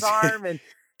lose his arm. And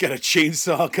got a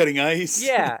chainsaw cutting ice.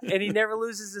 Yeah. And he never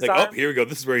loses his like, arm. Oh, here we go.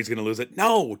 This is where he's going to lose it.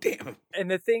 No, damn. And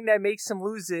the thing that makes him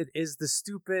lose it is the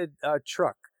stupid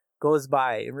truck goes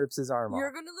by and rips his arm off.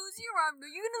 You're gonna lose your arm. No,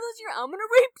 you're gonna lose your. I'm gonna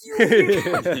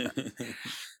rape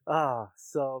you.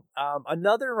 So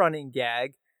another running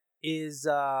gag is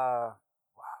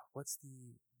what's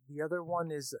the other one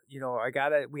is, you know,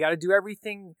 we gotta do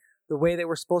everything the way they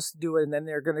were supposed to do it, and then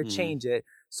they're gonna change it.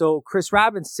 So Chris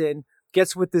Robinson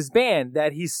gets with this band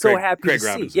that he's so happy to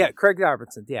see. Yeah, Craig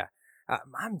Robinson. Yeah.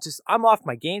 I'm off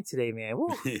my game today, man.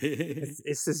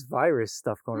 It's this virus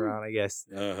stuff going around, I guess.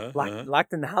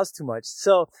 Locked in the house too much.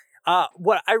 So,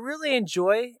 what I really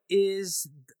enjoy is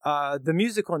the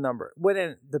musical number.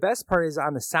 The best part is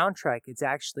on the soundtrack, it's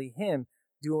actually him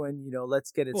doing, you know,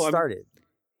 Let's Get It Started.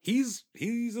 He's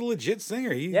a legit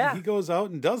singer. He goes out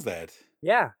and does that.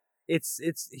 Yeah.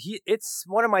 It's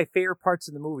one of my favorite parts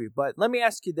of the movie. But let me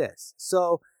ask you this.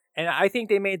 So, and I think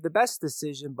they made the best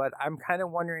decision, but I'm kind of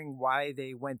wondering why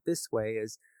they went this way.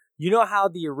 Is, you know how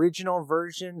the original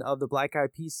version of the Black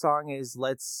Eyed Peas song is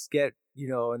 "Let's Get," you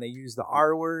know, and they use the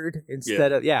R word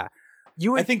instead of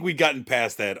I think we'd gotten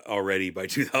past that already by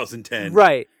 2010,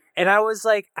 right? And I was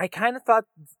like, I kind of thought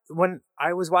when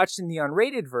I was watching the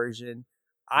unrated version,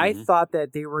 I thought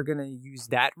that they were gonna use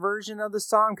that version of the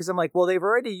song because I'm like, well, they've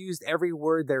already used every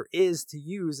word there is to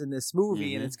use in this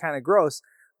movie, and it's kind of gross.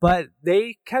 But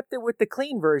they kept it with the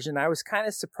clean version. I was kind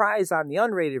of surprised on the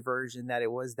unrated version that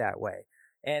it was that way.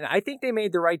 And I think they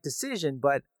made the right decision,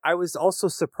 but I was also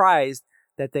surprised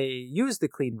that they used the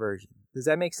clean version. Does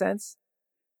that make sense?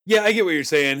 Yeah, I get what you're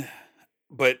saying.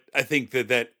 But I think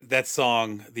that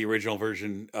song, the original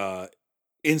version,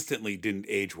 instantly didn't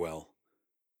age well.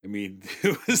 I mean,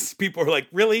 people were like,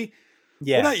 really?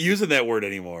 Yeah. We're not using that word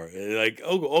anymore. Like,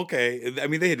 oh, okay. I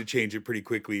mean, they had to change it pretty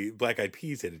quickly. Black Eyed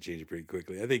Peas had to change it pretty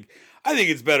quickly. I think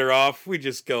it's better off we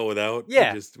just go without.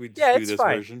 Yeah. We just yeah, do it's this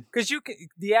fine. version. Because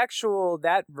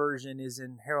that version is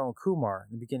in Harold and Kumar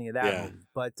in the beginning of that movie.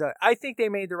 But I think they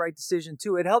made the right decision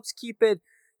too. It helps keep it,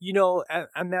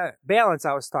 on that balance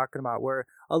I was talking about, where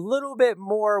a little bit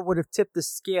more would have tipped the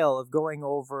scale of going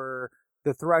over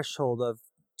the threshold of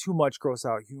too much gross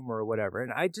out humor or whatever.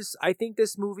 And I think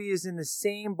this movie is in the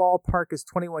same ballpark as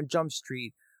 21 Jump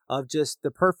Street of just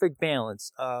the perfect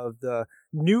balance of the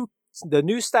new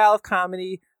style of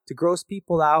comedy to gross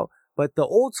people out, but the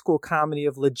old school comedy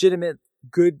of legitimate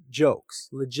good jokes,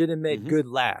 legitimate good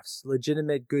laughs,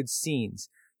 legitimate good scenes,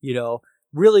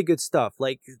 really good stuff.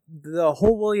 Like the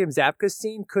whole William Zabka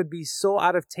scene could be so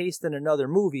out of taste in another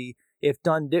movie if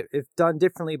done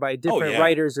differently by different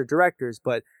writers or directors,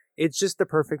 but it's just the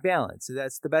perfect balance.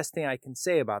 That's the best thing I can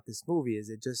say about this movie is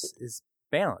it just is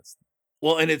balanced.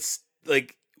 Well, and it's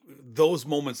like those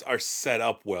moments are set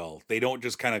up well. They don't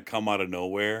just kind of come out of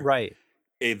nowhere. Right.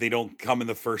 They don't come in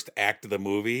the first act of the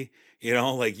movie.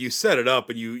 Like you set it up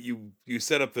and you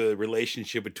set up the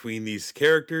relationship between these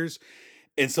characters.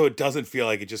 And so it doesn't feel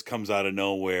like it just comes out of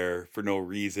nowhere for no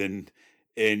reason.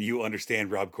 And you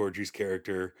understand Rob Corddry's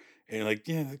character. And you're like,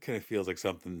 yeah, that kind of feels like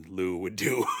something Lou would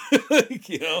do,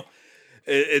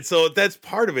 And so that's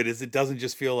part of it is it doesn't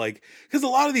just feel like, because a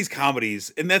lot of these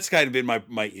comedies, and that's kind of been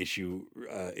my issue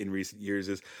in recent years,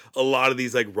 is a lot of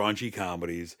these like raunchy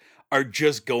comedies are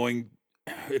just going,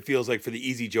 it feels like, for the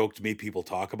easy joke to make people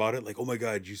talk about it. Like, oh my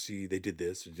God, you see, they did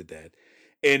this or did that.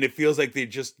 And it feels like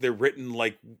they're written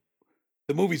like,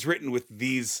 the movie's written with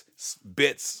these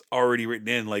bits already written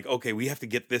in, like, okay, we have to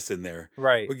get this in there.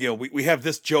 Right. We have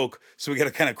this joke, so we got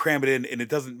to kind of cram it in, and it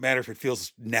doesn't matter if it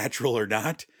feels natural or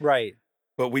not. Right.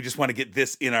 But we just want to get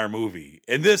this in our movie.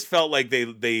 And this felt like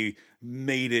they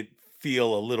made it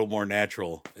feel a little more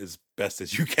natural as best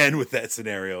as you can with that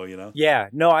scenario, Yeah,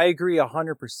 no, I agree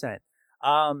 100%.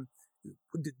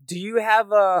 Do you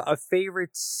have a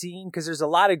favorite scene? Because there's a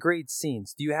lot of great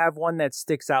scenes. Do you have one that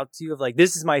sticks out to you of like,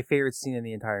 this is my favorite scene in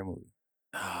the entire movie?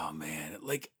 Oh man,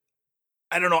 like,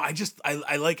 I don't know.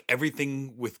 I like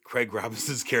everything with Craig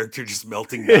Robinson's character just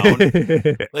melting down.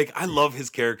 Like, I love his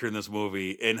character in this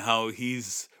movie and how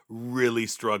he's really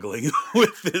struggling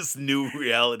with this new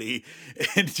reality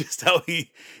and just how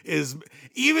he is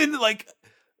even like,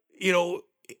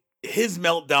 his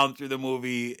meltdown through the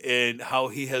movie and how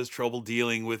he has trouble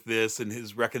dealing with this and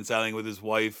his reconciling with his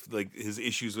wife, like his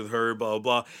issues with her, blah,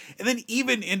 blah. And then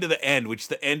even into the end, which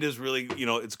the end is really,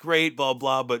 it's great, blah,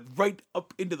 blah. But right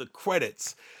up into the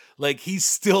credits, like he's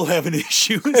still having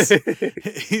issues.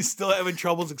 He's still having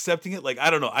troubles accepting it. Like, I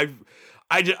don't know. I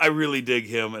really dig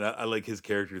him and I like his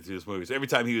character through this movie. So every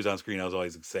time he was on screen, I was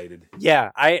always excited. Yeah,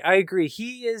 I agree.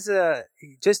 He is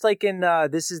just like in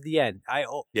This Is the End.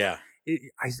 Yeah.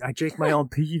 I drank my own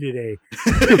pee today.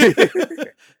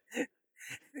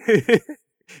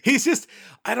 He's just,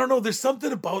 I don't know. There's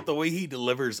something about the way he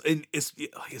delivers, and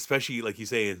especially like you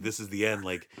say, This Is the End.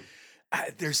 Like,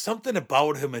 there's something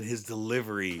about him and his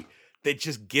delivery that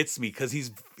just gets me because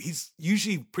he's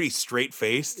usually pretty straight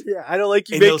faced. Yeah, I don't like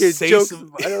you making jokes.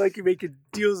 I don't like you making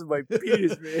deals with my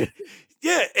penis, man.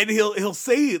 Yeah, and he'll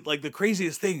say like the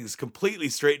craziest things completely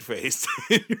straight faced.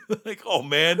 Like, oh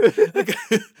man,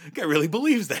 that guy really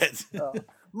believes that.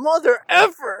 Mother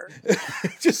effer!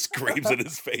 Just screams in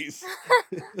his face.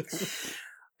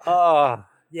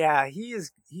 Yeah, he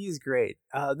is great.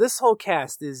 This whole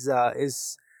cast is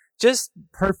just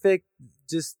perfect,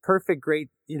 great,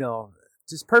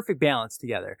 just perfect balance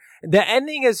together. The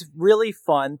ending is really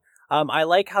fun. I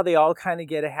like how they all kind of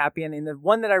get a happy ending. The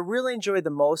one that I really enjoyed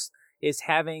the most is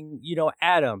having,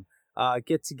 Adam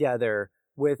get together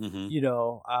with,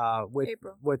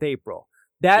 with April.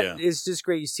 That is just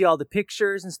great. You see all the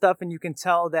pictures and stuff, and you can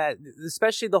tell that,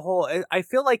 especially the whole, I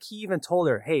feel like he even told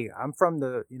her, hey, I'm from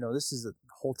the, this is a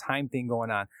whole time thing going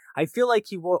on. I feel like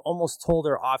he almost told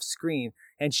her off screen,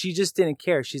 and she just didn't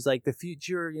care. She's like, the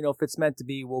future, if it's meant to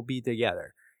be, we'll be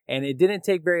together. And it didn't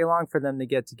take very long for them to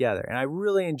get together. And I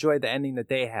really enjoyed the ending that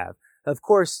they have. Of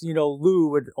course, Lou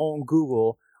would own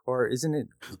Google, or isn't it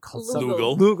called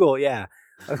Lugal? Lugal, yeah.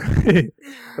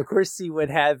 Of course, he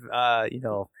would have,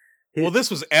 well,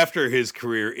 this was after his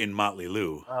career in Motley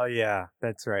Lou. Oh yeah,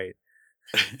 that's right.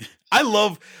 I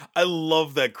love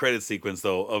that credit sequence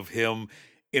though of him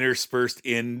interspersed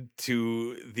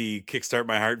into the Kickstart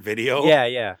My Heart video.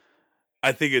 Yeah.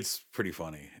 I think it's pretty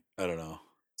funny. I don't know.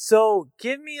 So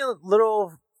give me a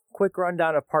little quick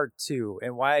rundown of part 2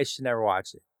 and why I should never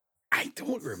watch it. I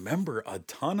don't remember a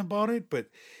ton about it, but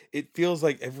it feels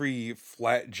like every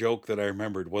flat joke that I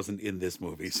remembered wasn't in this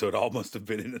movie, so it all must have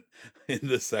been in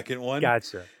the second one.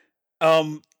 Gotcha.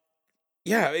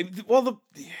 Yeah. Well,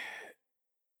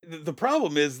 the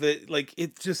problem is that like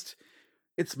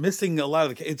it's missing a lot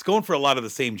of it's going for a lot of the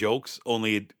same jokes.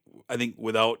 Only I think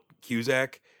without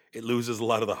Cusack, it loses a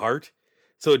lot of the heart.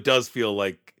 So it does feel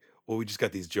like, well, we just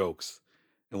got these jokes,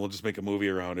 and we'll just make a movie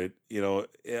around it.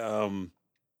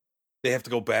 They have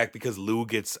to go back because Lou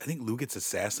gets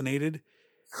assassinated.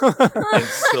 And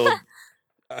so,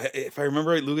 if I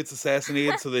remember right, Lou gets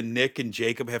assassinated. So then Nick and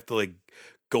Jacob have to like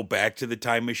go back to the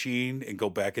time machine and go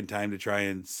back in time to try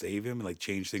and save him and like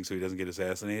change things so he doesn't get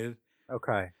assassinated.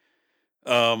 Okay.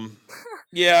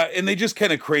 Yeah, and they just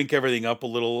kind of crank everything up a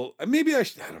little. Maybe I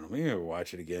don't know. Maybe I'll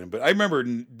watch it again. But I remember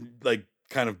like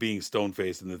kind of being stone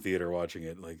faced in the theater watching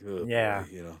it. Like, yeah,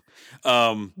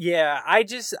 boy, yeah. I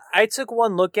took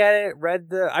one look at it,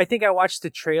 I think I watched the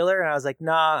trailer, and I was like,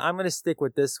 nah, I'm gonna stick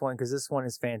with this one because this one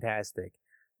is fantastic.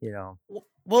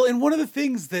 Well, and one of the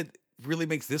things that really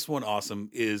makes this one awesome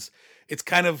is it's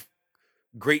kind of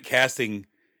great casting.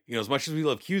 As much as we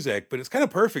love Cusack, but it's kind of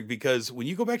perfect because when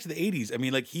you go back to the 80s, I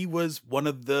mean, like he was one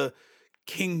of the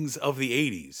kings of the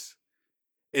 80s.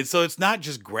 And so it's not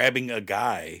just grabbing a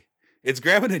guy, it's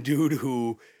grabbing a dude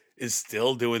who is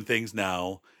still doing things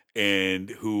now and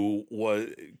who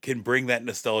can bring that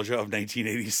nostalgia of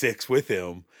 1986 with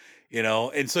him,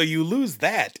 And so you lose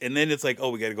that. And then it's like, oh,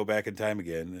 we got to go back in time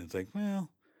again. And it's like, well,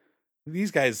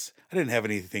 these guys, I didn't have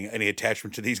any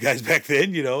attachment to these guys back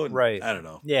then, and right? I don't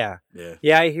know. Yeah.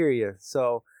 I hear you.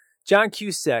 So, John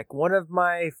Cusack, one of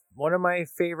my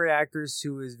favorite actors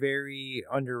who is very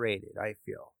underrated. I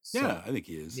feel. So, yeah, I think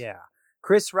he is. Yeah,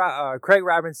 Craig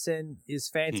Robinson is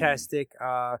fantastic.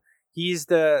 He's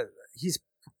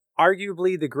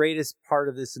arguably the greatest part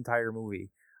of this entire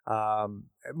movie.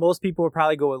 Most people would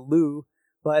probably go with Lou.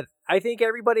 But I think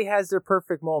everybody has their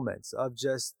perfect moments of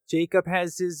just Jacob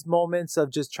has his moments of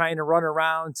just trying to run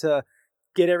around to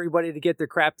get everybody to get their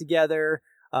crap together.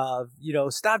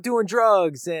 Stop doing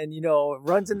drugs and,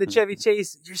 runs into Chevy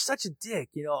Chase. You're such a dick,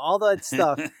 all that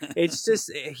stuff. It's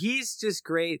just, he's just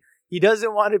great. He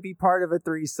doesn't want to be part of a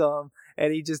threesome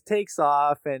and he just takes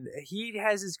off, and he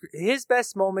has his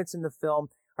best moments in the film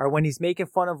are when he's making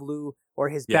fun of Lou or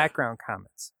his background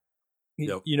comments.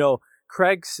 Yep.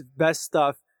 Craig's best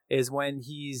stuff is when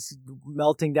he's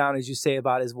melting down, as you say,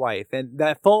 about his wife, and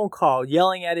that phone call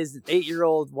yelling at his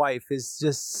 8-year-old wife is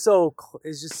just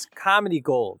comedy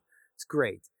gold. It's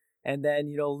great. And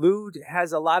then, Lou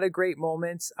has a lot of great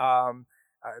moments.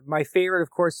 My favorite, of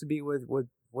course, would be with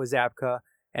Zabka.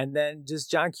 And then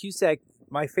just John Cusack.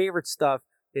 My favorite stuff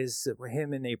is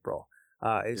him in April.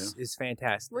 Is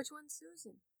fantastic. Which one's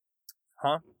Susan?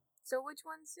 Huh? So which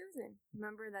one's Susan?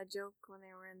 Remember that joke when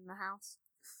they were in the house?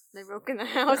 They broke in the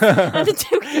house. And the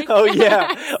two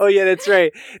Oh yeah, that's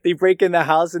right. They break in the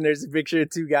house and there's a picture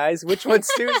of two guys. Which one's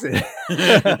Susan?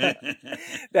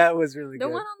 That was really good.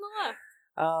 The one on the left.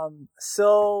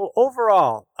 So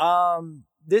overall,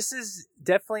 this is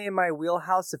definitely in my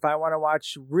wheelhouse if I want to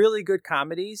watch really good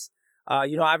comedies.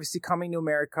 Obviously Coming to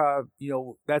America,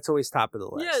 that's always top of the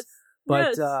list. Yes.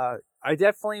 But I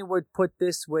definitely would put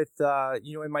this with,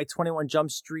 in my 21 Jump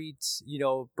Street,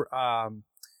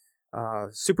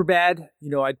 Superbad.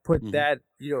 I'd put that.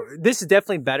 This is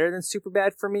definitely better than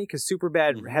Superbad for me because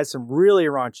Superbad has some really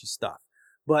raunchy stuff.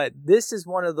 But this is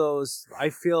one of those I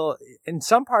feel in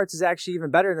some parts is actually even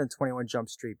better than 21 Jump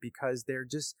Street because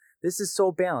this is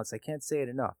so balanced. I can't say it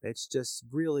enough. It's just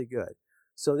really good.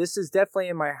 So this is definitely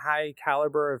in my high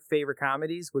caliber of favorite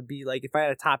comedies. Would be like if I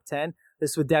had a top 10,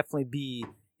 this would definitely be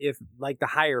if like the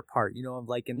higher part, of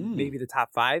like in maybe the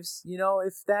top 5s,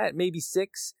 if that, maybe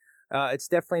 6. It's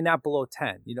definitely not below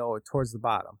 10, towards the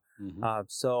bottom.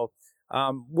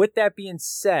 With that being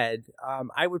said,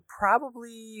 I would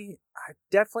I'd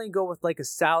definitely go with like a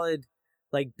solid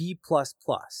like B++,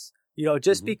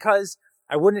 just because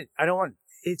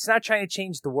it's not trying to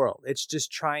change the world. It's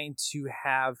just trying to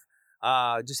have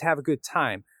a good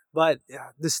time. But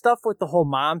the stuff with the whole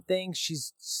mom thing,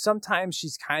 sometimes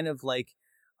she's kind of like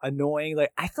annoying.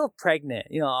 Like, I feel pregnant,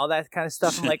 all that kind of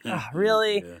stuff. I'm like, oh,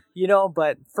 really? Yeah.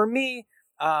 But for me,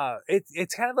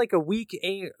 it's kind of like a weak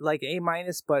A, like A-,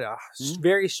 but a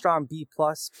very strong B+,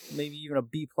 maybe even a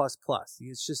B++.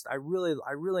 It's just, I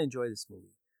really enjoy this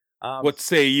movie. What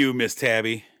say you, Miss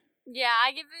Tabby? Yeah,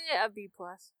 I give it a B+.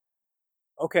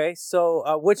 Okay,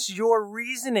 so what's your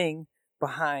reasoning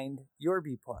behind your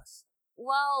B+?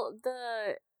 Well,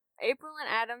 the April and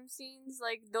Adam scenes,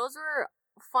 like, those were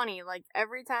funny. Like,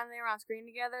 every time they were on screen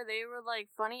together, they were, like,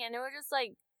 funny. And it was just,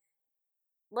 like,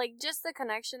 like just the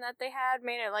connection that they had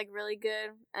made it like really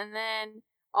good. And then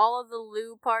all of the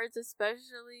Lou parts,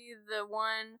 especially the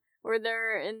one where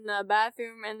they're in the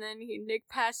bathroom and then Nick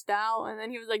passed out and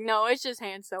then he was like, no, it's just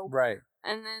hand soap. Right.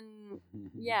 And then,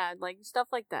 yeah, like stuff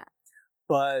like that.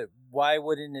 But why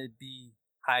wouldn't it be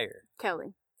higher?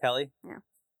 Kelly. Yeah.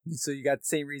 So you got the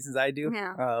same reasons I do?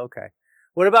 Yeah. Oh, okay.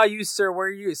 What about you, sir? Where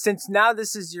are you? Since now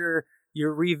this is you're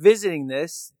revisiting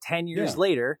this 10 years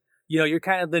later, you're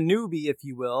kind of the newbie, if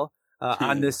you will,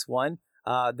 on this one.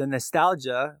 The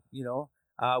nostalgia,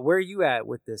 where are you at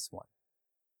with this one?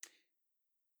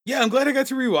 Yeah, I'm glad I got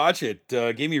to rewatch it.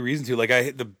 Gave me a reason to. Like,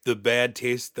 the bad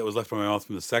taste that was left in my mouth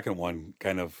from the second one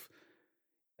kind of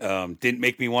didn't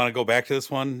make me want to go back to this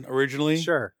one originally.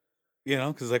 Sure.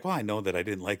 Because like, well, I know that I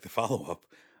didn't like the follow-up.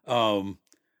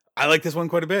 I like this one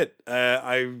quite a bit.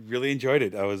 I really enjoyed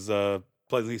it. I was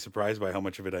pleasantly surprised by how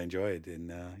much of it I enjoyed.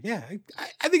 And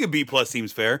I think a B+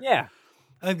 seems fair. Yeah.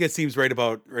 I think that seems right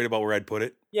about where I'd put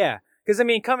it. Yeah. Because,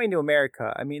 Coming to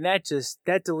America,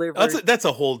 that delivery. That's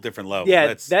a whole different level.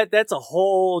 Yeah, that's a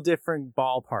whole different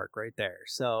ballpark right there.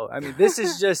 So, this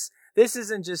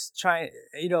isn't just trying,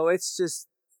 it's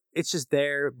just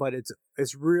there, but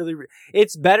it's really,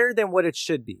 it's better than what it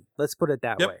should be. Let's put it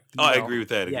that way. I agree with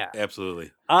that. Yeah.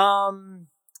 Absolutely.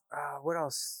 What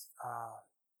else?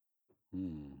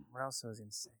 What else was I going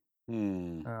to say?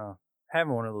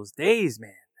 Having one of those days,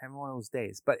 man.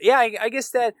 But yeah, I guess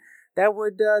that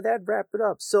would that'd wrap it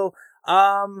up. So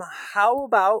how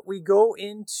about we go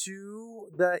into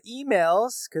the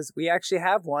emails, because we actually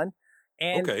have one,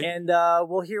 and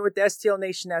we'll hear what the STL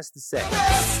Nation has to say.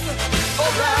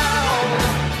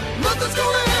 Nothing's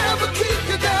gonna ever keep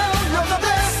you down. You're the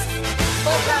best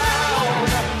around.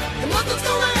 Nothing's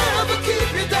gonna ever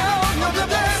keep you down. You're the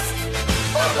best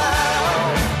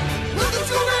around.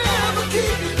 Nothing's gonna ever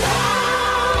keep you down.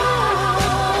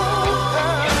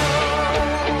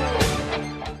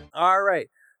 All right.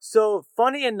 So,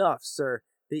 funny enough, sir,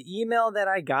 the email that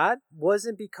I got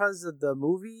wasn't because of the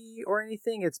movie or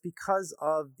anything. It's because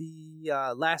of the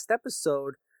last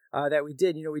episode that we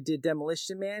did. We did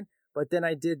Demolition Man, but then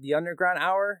I did the Underground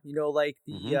Hour. Like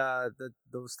the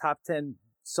those top 10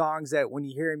 songs that when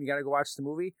you hear them, you got to go watch the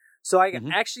movie. So I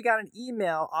actually got an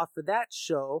email off of that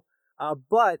show,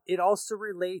 but it also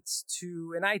relates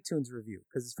to an iTunes review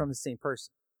because it's from the same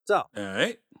person. So, all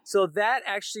right. So that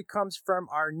actually comes from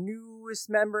our newest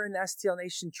member in the STL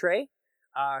Nation, Trey.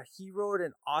 He wrote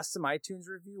an awesome iTunes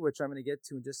review, which I'm going to get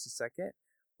to in just a second.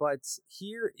 But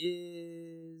here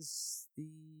is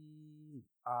the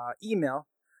email.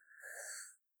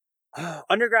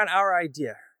 Underground Hour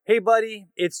idea. Hey, buddy,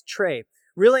 it's Trey.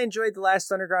 Really enjoyed the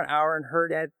last Underground Hour and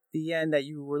heard at the end that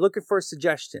you were looking for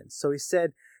suggestions. So he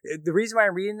said, the reason why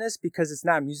I'm reading this, because it's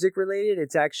not music related,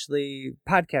 it's actually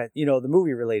podcast, the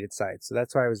movie related side. So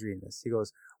that's why I was reading this. He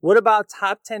goes, what about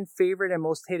top 10 favorite and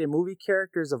most hated movie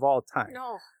characters of all time?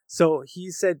 No. So he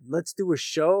said, let's do a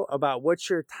show about what's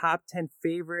your top 10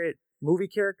 favorite movie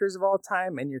characters of all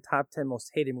time and your top 10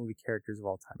 most hated movie characters of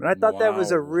all time. And I thought that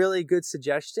was a really good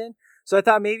suggestion. So I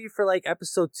thought maybe for like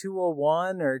episode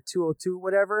 201 or 202,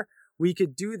 whatever, we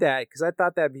could do that, because I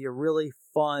thought that'd be a really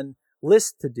fun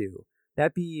list to do.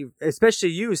 That'd be, especially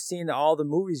you seeing all the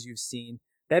movies you've seen,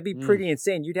 that'd be pretty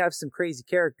insane. You'd have some crazy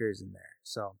characters in there.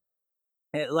 So,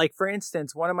 like for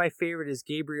instance, one of my favorite is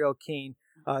Gabriel Kane,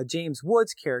 James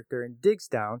Woods' character in Digs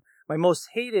Down. My most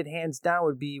hated, hands down,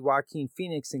 would be Joaquin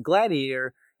Phoenix in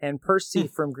Gladiator and Percy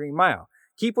from Green Mile.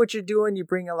 Keep what you're doing. You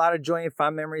bring a lot of joy and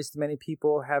fond memories to many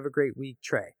people. Have a great week,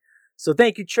 Trey. So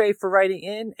thank you, Trey, for writing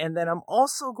in. And then I'm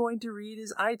also going to read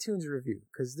his iTunes review,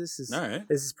 because this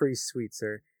is pretty sweet,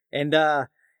 sir. And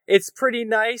it's pretty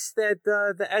nice that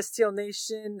the STL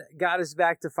Nation got us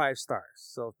back to 5 stars.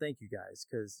 So thank you guys,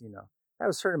 because that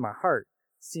was hurting my heart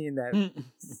seeing that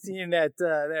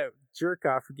that jerk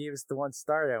off who gave us the 1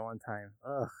 star that one time.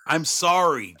 Ugh. I'm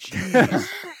sorry. Jeez.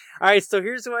 All right, so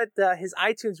here's what his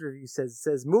iTunes review says. It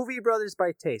says, Movie Brothers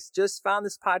by Taste. Just found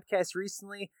this podcast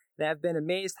recently and have been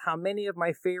amazed how many of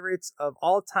my favorites of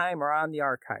all time are on the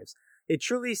archives. It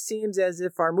truly seems as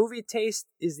if our movie taste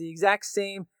is the exact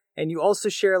same, and you also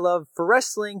share love for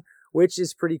wrestling, which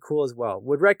is pretty cool as well.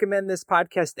 Would recommend this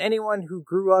podcast to anyone who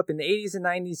grew up in the 80s and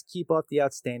 90s. Keep up the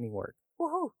outstanding work.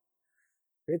 Woohoo.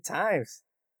 Good times.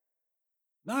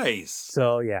 Nice.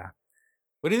 So, yeah.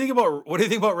 What do you think about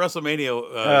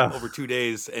WrestleMania over 2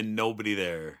 days and nobody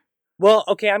there? Well,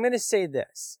 okay, I'm going to say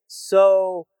this.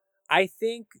 So, I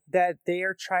think that they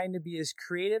are trying to be as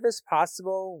creative as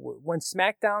possible. When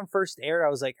SmackDown first aired, I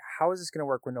was like, how is this going to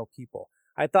work with no people?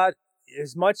 I thought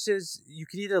as much as you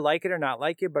could either like it or not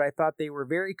like it, but I thought they were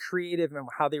very creative in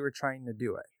how they were trying to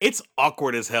do it. It's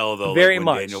awkward as hell though. Very when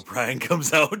much. Daniel Bryan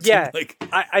comes out. Yeah, like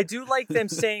I do like them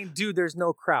saying, dude, there's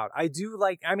no crowd. I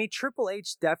mean, Triple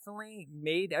H definitely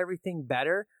made everything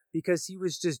better because he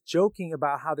was just joking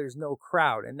about how there's no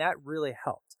crowd, and that really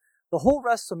helped. The whole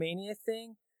WrestleMania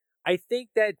thing, I think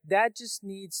that just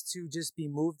needs to just be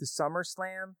moved to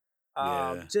SummerSlam,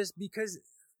 just because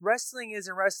wrestling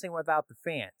isn't wrestling without the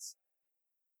fans.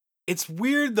 It's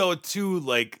weird though too,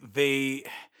 like the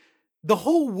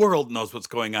whole world knows what's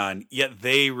going on, yet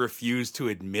they refuse to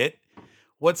admit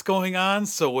what's going on.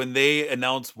 So when they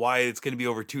announce why it's going to be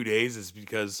over 2 days,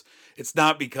 it's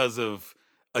not because of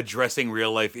addressing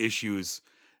real life issues.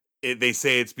 They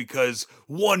say it's because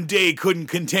 1 day couldn't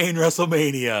contain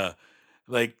WrestleMania.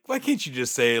 Like, why can't you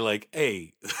just say like,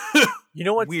 hey, you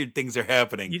know what? Weird things are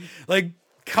happening. Like,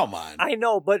 come on. I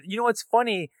know, but you know what's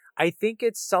funny? I think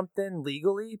it's something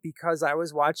legally because I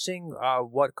was watching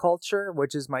What Culture,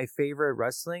 which is my favorite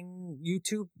wrestling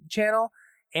YouTube channel,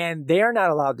 and they are not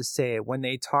allowed to say it when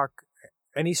they talk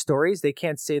any stories. They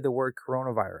can't say the word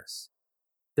coronavirus.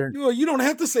 Well, you don't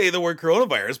have to say the word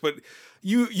coronavirus, but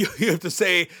you have to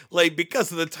say, like,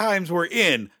 because of the times we're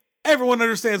in, everyone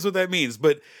understands what that means.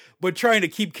 But trying to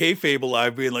keep kayfabe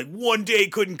alive, being like 1 day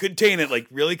couldn't contain it, like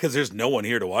really, because there's no one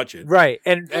here to watch it, right?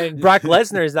 And Brock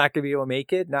Lesnar is not going to be able to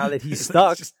make it now that he's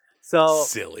stuck. So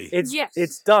silly.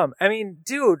 It's dumb. I mean,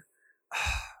 dude,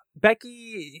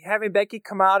 having Becky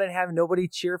come out and have nobody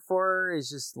cheer for her is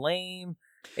just lame.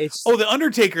 The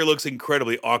Undertaker looks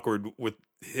incredibly awkward with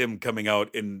him coming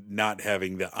out and not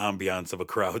having the ambiance of a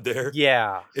crowd there.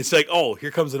 Yeah. It's like, oh, here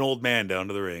comes an old man down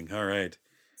to the ring. All right.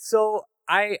 So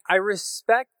I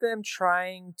respect them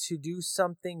trying to do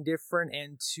something different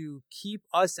and to keep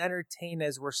us entertained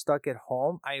as we're stuck at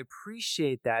home. I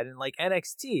appreciate that. And like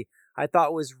NXT, I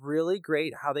thought was really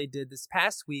great how they did this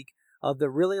past week of the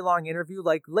really long interview.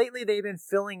 Like lately they've been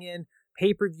filling in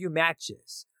pay-per-view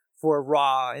matches for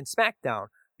Raw and SmackDown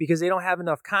because they don't have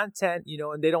enough content,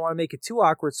 and they don't want to make it too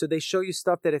awkward. So they show you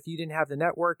stuff that if you didn't have the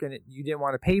network and you didn't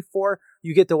want to pay for,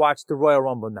 you get to watch the Royal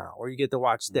Rumble now, or you get to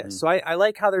watch this. Mm-hmm. So I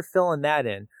like how they're filling that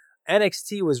in.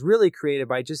 NXT was really creative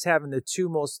by just having the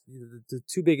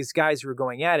two biggest guys who were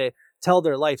going at it tell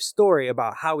their life story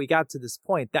about how we got to this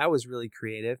point. That was really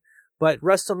creative. But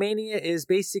WrestleMania is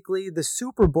basically the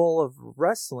Super Bowl of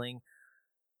wrestling.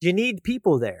 You need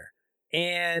people there.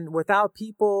 And without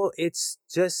people, it's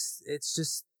just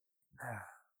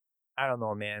I don't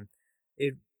know, man.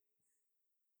 It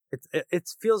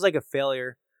feels like a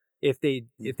failure. If they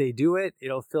do it,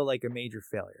 it'll feel like a major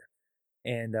failure.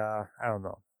 And I don't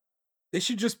know. They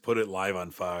should just put it live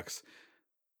on Fox.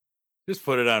 Just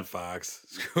put it on Fox.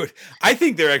 I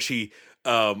think they're actually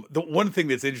the one thing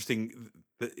that's interesting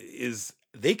is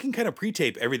they can kind of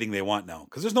pre-tape everything they want now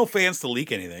because there's no fans to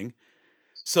leak anything.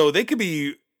 So they could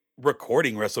be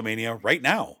recording WrestleMania right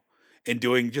now and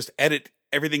just edit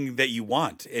everything that you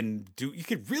want and you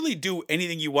could really do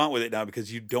anything you want with it now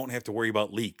because you don't have to worry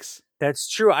about leaks. That's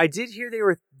true. I did hear they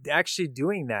were actually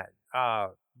doing that.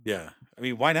 Yeah. I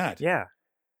mean, why not? Yeah.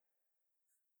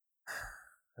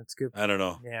 That's good. I don't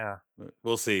know. Yeah.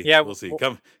 We'll see. Yeah. We'll see.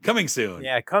 Coming soon.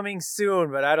 Yeah, coming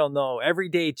soon, but I don't know. Every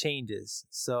day changes.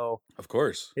 So of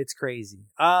course. It's crazy.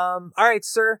 All right,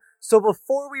 sir. So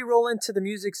before we roll into the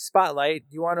music spotlight,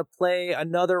 do you want to play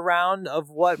another round of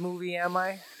What Movie Am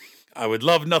I? I would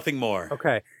love nothing more.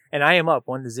 Okay. And I am up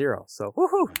 1-0. So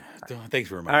woohoo. Thanks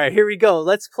for reminding me. All right, here we go.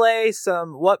 Let's play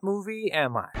some What Movie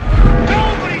Am I?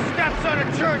 Nobody steps on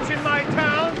a church in my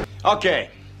town. Okay.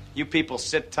 You people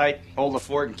sit tight, hold the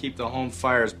fort, and keep the home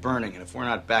fires burning. And if we're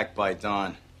not back by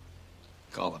dawn,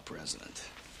 call the president.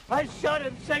 I shot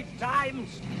him 6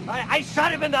 times. I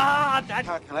shot him in the heart.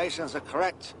 Calculations are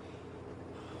correct.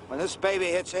 When this baby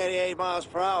hits 88 miles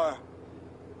per hour,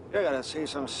 you're gonna see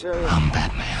some serious... I'm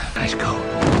Batman. Nice coat.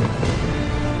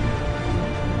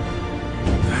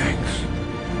 Thanks.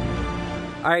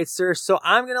 All right, sir. So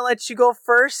I'm going to let you go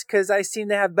first because I seem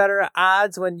to have better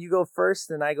odds when you go first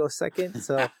than I go second.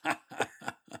 So,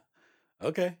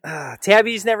 okay.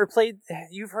 Tabby's never played.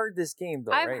 You've heard this game,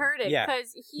 though, I've right? heard it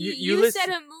because you said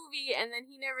a movie and then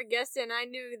he never guessed it, and I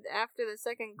knew after the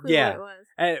second clue what it was.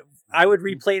 And I would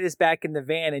replay this back in the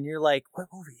van, and you're like, "What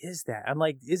movie is that?" I'm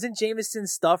like, "Isn't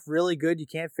Jameson's stuff really good? You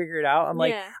can't figure it out." I'm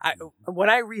like, when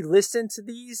I re-listen to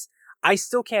these, I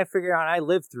still can't figure out. I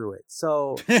lived through it,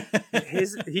 so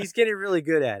he's getting really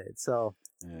good at it. So,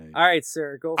 all right,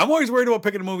 sir, go. I'm always worried about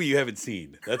picking a movie you haven't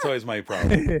seen. That's always my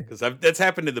problem because that's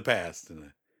happened in the past,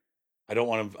 and I don't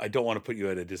want to put you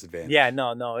at a disadvantage. Yeah,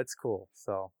 no, it's cool.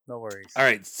 So no worries. All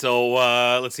right,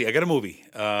 so let's see. I got a movie.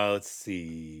 Let's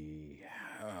see.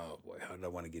 how did I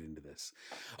want to get into this?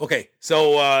 Okay,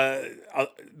 so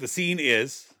the scene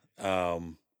is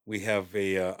we have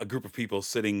a group of people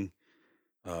sitting,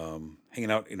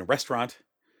 hanging out in a restaurant.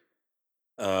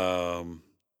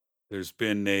 There's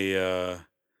been a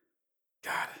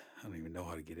God, I don't even know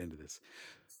how to get into this.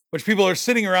 Which people are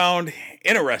sitting around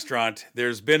in a restaurant.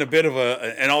 There's been a bit of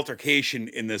an altercation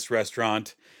in this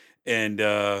restaurant, and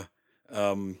a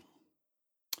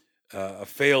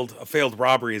failed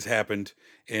robbery has happened,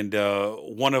 and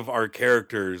one of our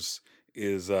characters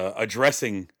is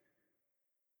addressing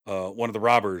one of the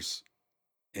robbers,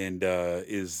 and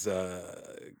is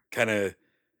kind of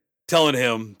telling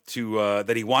him to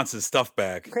that he wants his stuff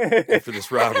back after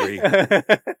this robbery,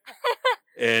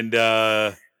 and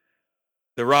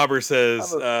the robber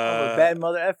says, I'm a bad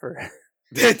mother effer.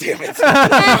 Damn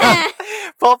it.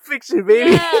 Pulp Fiction,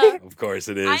 baby. Yeah. Of course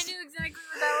it is. I knew exactly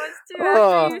what that was too.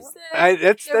 After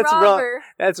you said That's rough. robber.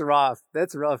 That's rough.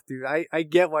 That's rough, dude. I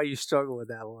get why you struggle with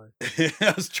that one.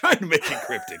 I was trying to make it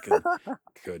cryptic and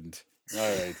couldn't. All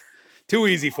right. Too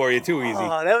easy for you. Too easy.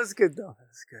 Oh, that was good, though. That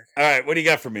was good. All right. What do you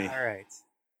got for me? All right.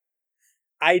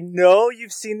 I know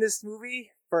you've seen this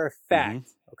movie for a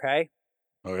fact, okay?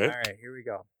 All right. All right, here we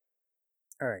go.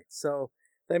 All right, so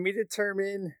let me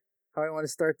determine how I want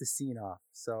to start the scene off.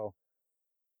 So,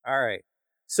 all right.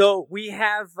 So we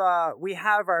have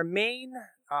our main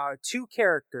two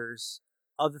characters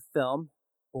of the film,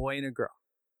 boy and a girl,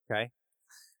 okay?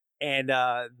 And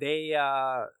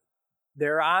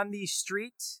they're on the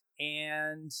street,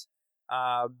 and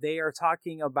they are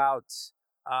talking about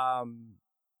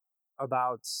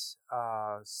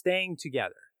staying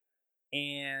together.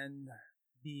 And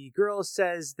the girl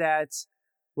says that,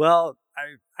 well,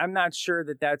 I'm not sure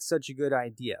that that's such a good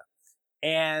idea.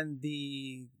 And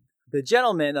the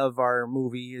gentleman of our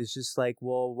movie is just like,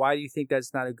 well, why do you think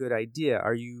that's not a good idea?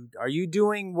 Are you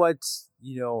doing what,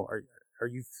 are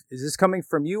you, is this coming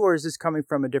from you, or is this coming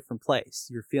from a different place,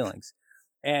 your feelings?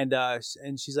 And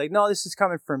she's like, no, this is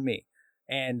coming from me.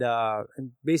 And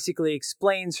basically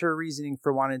explains her reasoning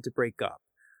for wanting to break up.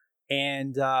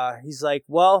 And he's like,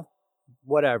 well,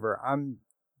 whatever.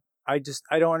 I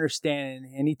don't understand.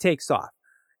 And he takes off,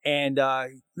 and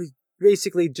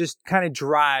basically just kind of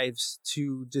drives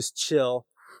to just chill.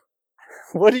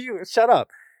 Shut up.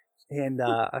 And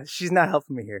she's not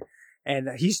helping me here. And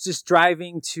he's just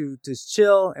driving to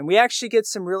chill. And we actually get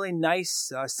some really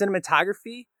nice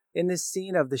cinematography in this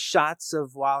scene of the shots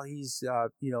of while he's,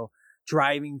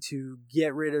 driving to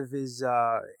get rid of his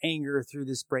anger through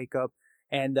this breakup.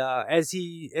 And as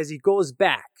he goes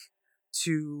back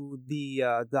to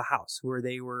the house where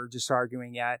they were just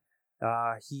arguing at,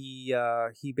 he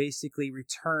basically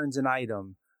returns an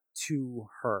item to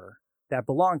her that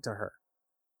belonged to her,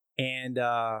 and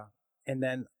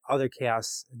then other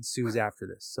chaos ensues after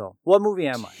this. So, what movie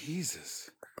am I? Jesus,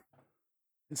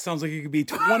 it sounds like it could be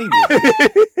 20 movies.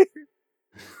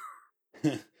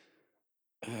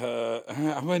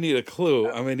 I'm gonna need a clue.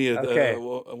 I'm gonna need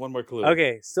one more clue.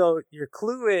 Okay, so your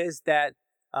clue is that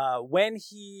when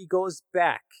he goes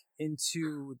back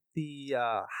into the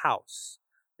house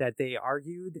that they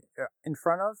argued in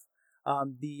front of,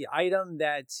 the item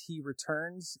that he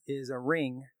returns is a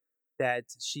ring that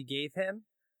she gave him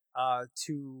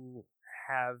to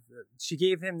have. She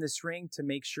gave him this ring to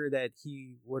make sure that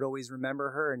he would always remember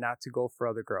her and not to go for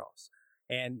other girls.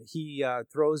 And he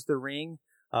throws the ring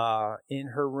in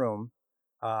her room,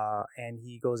 and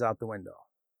he goes out the window.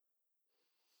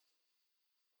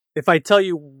 If I tell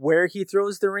you where he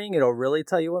throws the ring, it'll really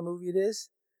tell you what movie it is.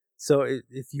 So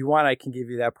if you want, I can give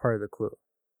you that part of the clue.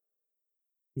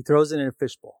 He throws it in a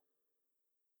fishbowl.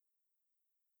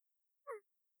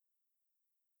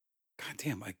 God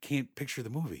damn, I can't picture the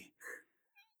movie.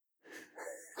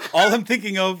 All I'm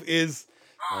thinking of is...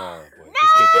 Oh, boy. No!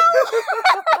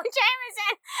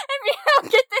 Jameson, if you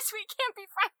don't get this, we can't be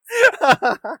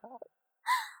friends.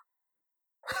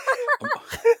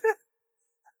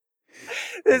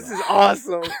 This is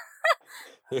awesome.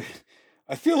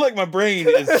 I feel like my brain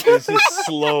is just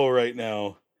slow right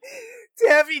now.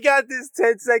 Taffy got this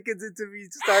 10 seconds into me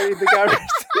starting the conversation.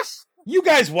 You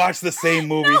guys watch the same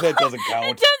movies. That doesn't count.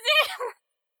 It doesn't.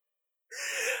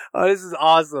 Oh, this is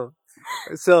awesome.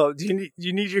 So, do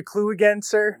you need your clue again,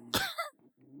 sir?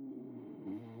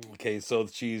 Okay, so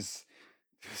she's...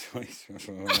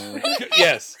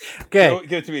 Yes. Okay.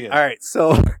 Give it to me again. All right,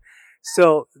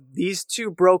 so these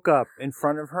two broke up in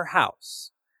front of her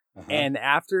house. And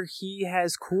after he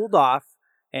has cooled off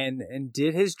and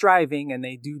did his driving, and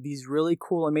they do these really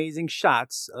cool, amazing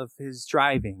shots of his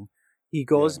driving, he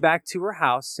goes back to her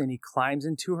house and he climbs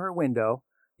into her window,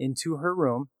 into her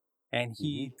room, and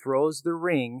he throws the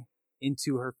ring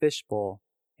into her fishbowl,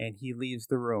 and he leaves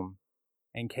the room,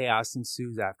 and chaos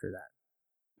ensues after that.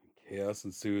 Chaos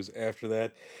ensues after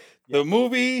that. The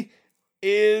movie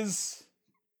is...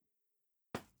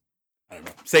 I don't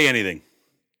know. Say anything.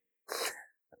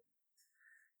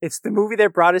 It's the movie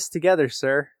that brought us together,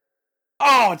 sir.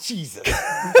 Oh, Jesus.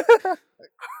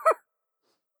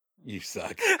 You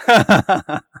suck.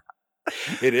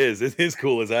 It is. It is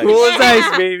Cool as Ice. Cool as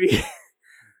Ice, baby.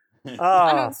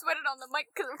 I don't sweat it on the mic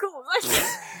because I'm cool as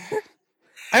ice.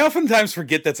 I oftentimes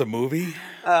forget that's a movie,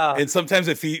 and sometimes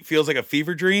it feels like a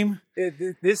fever dream.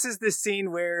 This is the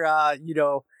scene where,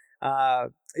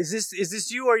 is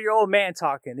this you or your old man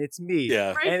talking? It's me.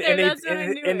 Yeah. Right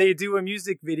And they do a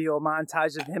music video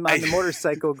montage of him on the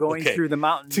motorcycle going through the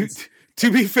mountains. To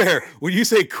be fair, when you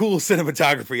say cool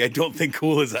cinematography, I don't think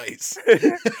Cool as Ice.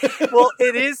 Well,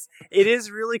 it is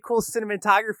really cool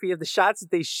cinematography of the shots that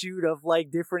they shoot of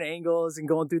like different angles and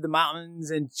going through the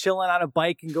mountains and chilling on a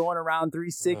bike and going around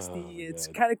 360. It's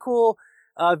kind of cool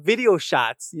video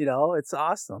shots, it's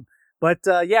awesome. But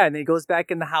and he goes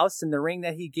back in the house, and the ring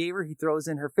that he gave her, he throws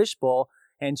in her fishbowl,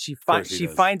 and she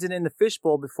finds it in the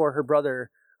fishbowl before her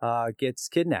brother gets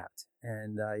kidnapped.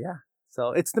 And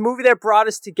so it's the movie that brought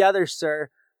us together,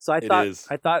 sir. So I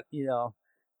thought,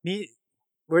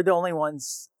 we're the only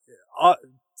ones.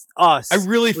 Us. I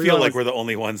really feel like we're the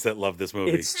only ones that love this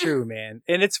movie. It's true, man.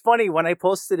 And it's funny, when I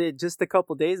posted it just a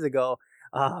couple days ago,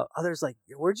 others like,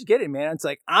 where'd you get it, man? It's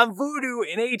like, I'm Voodoo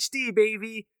in HD,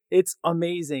 baby. It's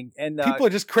amazing. And people are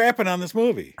just crapping on this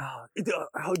movie.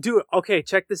 Dude, okay,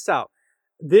 check this out.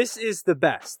 This is the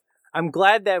best. I'm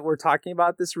glad that we're talking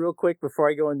about this real quick before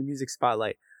I go into music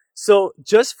spotlight. So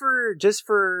just for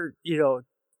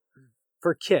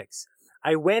for kicks,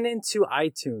 I went into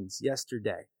iTunes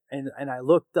yesterday and I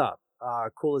looked up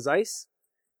Cool as Ice,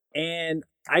 and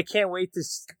I can't wait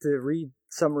to read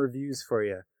some reviews for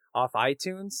you off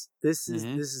iTunes. This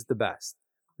is the best.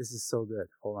 This is so good.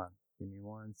 Hold on. Give me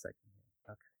 1 second.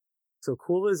 Okay. So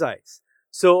Cool as Ice.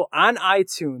 So on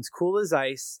iTunes, Cool as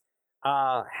Ice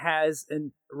has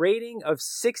a rating of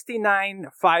 69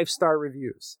 5-star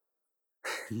reviews.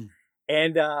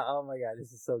 And oh my God,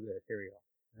 this is so good. Here we go.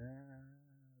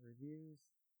 Reviews.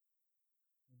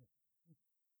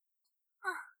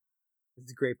 This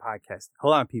is great podcast.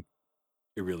 Hold on, people.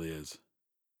 It really is.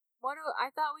 I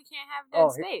thought we can't have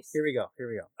dead space. Here we go.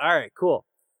 All right, cool.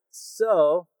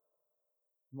 So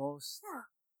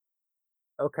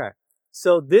okay.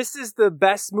 So this is the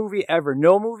best movie ever.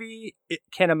 No movie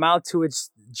can amount to its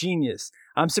genius.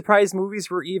 I'm surprised movies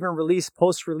were even released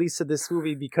post-release of this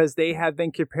movie, because they have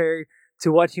been compared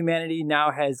to what humanity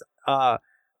now has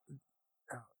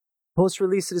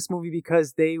post-release of this movie,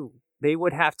 because they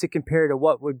would have to compare to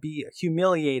what would be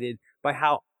humiliated by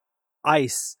how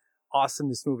awesome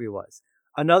this movie was.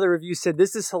 Another review said,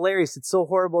 "This is hilarious. It's so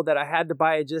horrible that I had to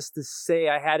buy it just to say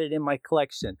I had it in my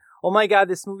collection. Oh my God,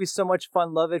 this movie's so much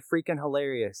fun. Love it. Freaking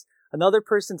hilarious." Another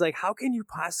person's like, "How can you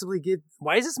possibly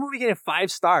why is this movie getting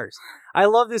 5 stars? I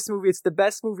love this movie. It's the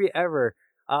best movie ever."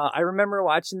 I remember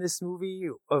watching this movie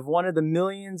of one of the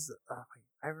millions.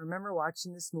 I remember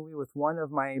watching this movie with one of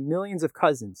my millions of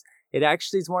cousins. It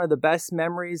actually is one of the best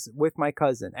memories with my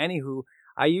cousin. Anywho,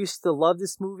 I used to love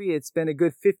this movie. It's been a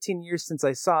good 15 years since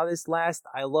I saw this last.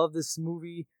 I love this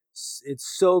movie. It's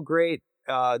so great.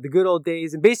 The good old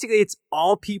days. And basically, it's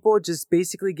all people just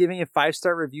basically giving it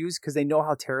 5-star reviews because they know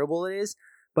how terrible it is,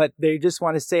 but they just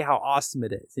want to say how awesome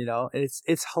it is, And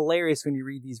it's hilarious when you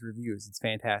read these reviews. It's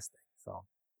fantastic. So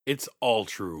it's all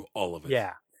true, all of it.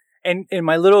 Yeah. And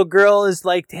my little girl is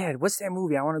like, "Dad, what's that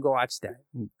movie? I want to go watch that."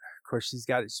 And of course, she's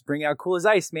bringing out Cool as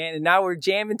Ice, man. And now we're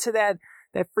jamming to that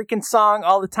freaking song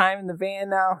all the time in the van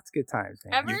now. It's good times,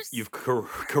 man. You've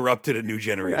corrupted a new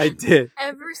generation. I did.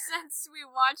 Ever since we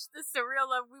watched The Surreal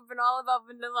Love, we've been all about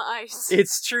Vanilla Ice.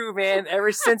 It's true, man.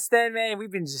 Ever since then, man,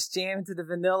 we've been just jamming to the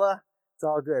vanilla. It's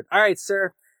all good. All right,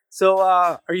 sir. So,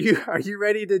 are you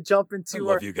ready to jump into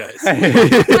I love you guys.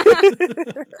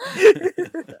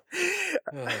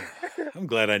 I'm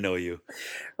glad I know you.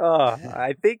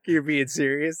 I think you're being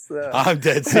serious. I'm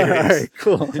dead serious. All right,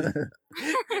 cool.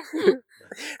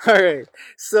 All right.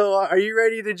 So, are you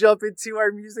ready to jump into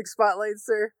our music spotlight,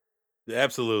 sir?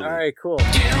 Absolutely. All right, cool.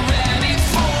 Get ready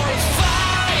for a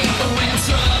fight when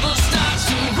trouble starts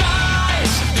to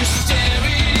rise. You're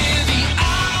staring in the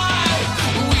eye.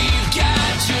 We've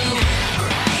got to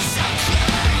embrace our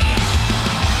chaos.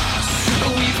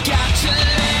 We've got to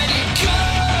let it go.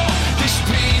 This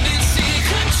pain is in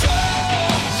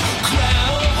control.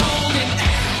 Grab a hold and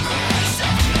embrace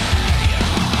our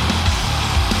chaos.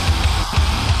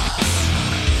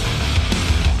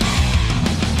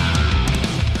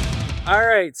 All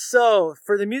right, so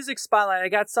for the music spotlight, I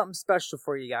got something special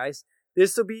for you guys.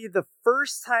 This will be the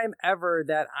first time ever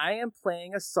that I am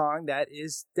playing a song that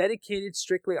is dedicated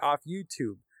strictly off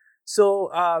YouTube. So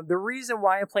the reason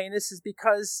why I'm playing this is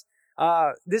because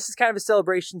this is kind of a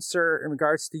celebration, sir, in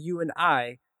regards to you and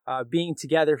I being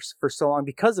together for so long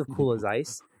because of Cool as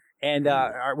Ice. And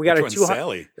we got our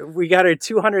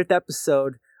 200th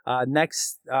episode our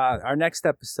next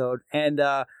episode, and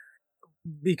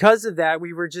because of that,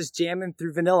 we were just jamming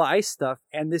through Vanilla Ice stuff,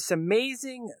 and this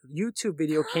amazing YouTube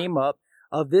video came up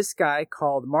of this guy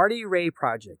called Marty Ray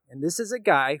Project. And this is a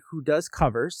guy who does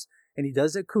covers and he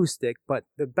does acoustic, but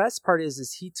the best part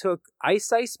is he took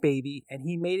Ice Ice Baby and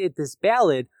he made it this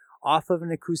ballad off of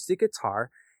an acoustic guitar.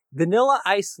 Vanilla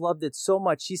Ice loved it so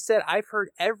much. He said, I've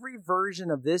heard every version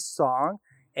of this song,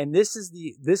 and this is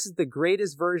the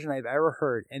greatest version I've ever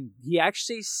heard. And he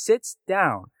actually sits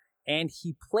down and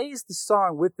he plays the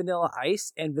song with Vanilla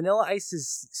Ice, and Vanilla Ice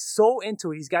is so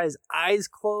into it. He's got his eyes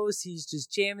closed. He's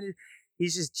just jamming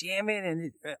it.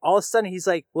 And all of a sudden he's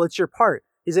like, well, it's your part.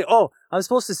 He's like, oh, I'm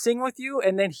supposed to sing with you.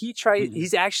 And then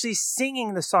he's actually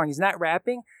singing the song. He's not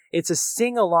rapping. It's a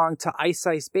sing along to Ice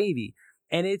Ice Baby.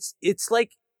 And it's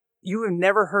like you have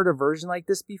never heard a version like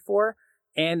this before.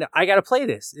 And I got to play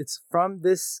this. It's from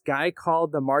this guy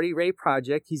called the Marty Ray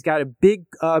Project. He's got a big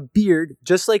beard,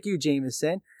 just like you,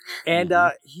 Jameson. And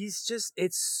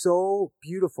it's so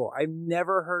beautiful. I've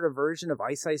never heard a version of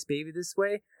Ice Ice Baby this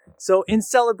way. So in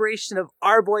celebration of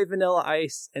our boy Vanilla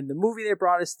Ice and the movie that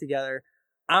brought us together,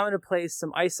 I'm going to play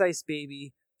some Ice Ice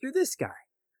Baby through this guy.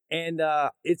 And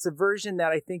it's a version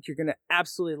that I think you're going to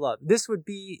absolutely love. This would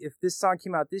be, if this song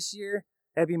came out this year,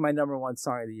 that'd be my number one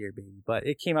song of the year, baby. But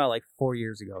it came out like 4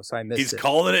 years ago, so I missed it. He's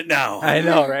calling it now. I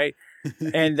know, right?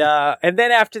 And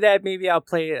then after that, maybe I'll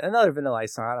play another Vanilla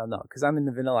Ice song. I don't know, because I'm in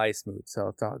the Vanilla Ice mood, so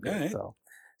it's all good. Right.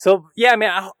 So yeah,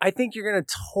 man, I think you're gonna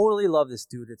totally love this,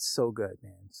 dude. It's so good,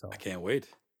 man. So I can't wait.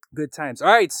 Good times.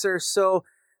 All right, sir. So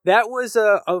that was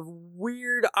a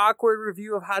weird, awkward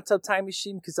review of Hot Tub Time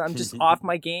Machine because I'm just off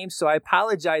my game. So I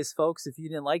apologize, folks, if you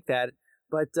didn't like that.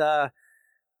 But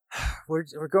we're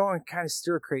going kind of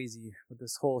stir crazy with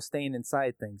this whole staying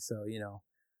inside thing. So,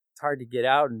 it's hard to get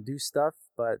out and do stuff,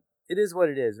 but it is what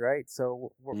it is, right?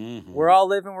 So we're all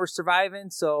living, we're surviving,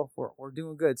 so we're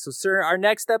doing good. So, sir, our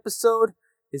next episode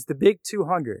is the Big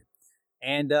 200.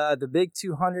 And the Big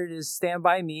 200 is Stand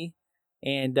By Me.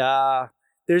 And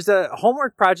there's a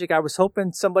homework project I was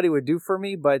hoping somebody would do for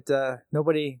me, but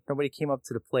nobody came up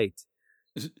to the plate.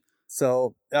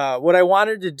 So what I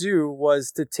wanted to do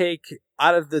was to take,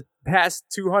 out of the past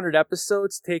 200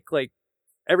 episodes, take like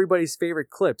everybody's favorite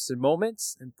clips and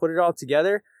moments and put it all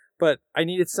together. But I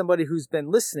needed somebody who's been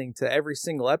listening to every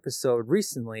single episode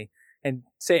recently and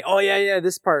say, oh, yeah,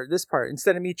 this part,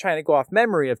 instead of me trying to go off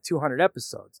memory of 200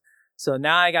 episodes. So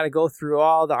now I got to go through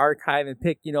all the archive and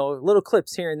pick, little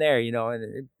clips here and there,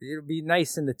 and it'll be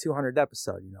nice in the 200th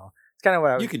episode, It's kind of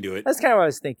what you can do it. That's kind of what I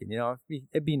was thinking,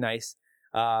 it'd be nice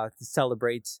to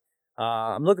celebrate.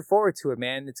 I'm looking forward to it,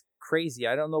 man. It's crazy.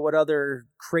 I don't know what other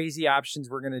crazy options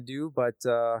we're going to do, but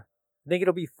I think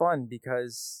it'll be fun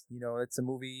because, it's a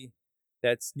movie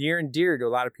that's near and dear to a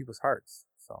lot of people's hearts.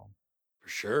 So. For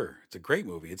sure. It's a great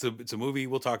movie. It's a movie.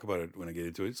 We'll talk about it when I get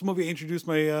into it. It's a movie I introduced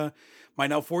my my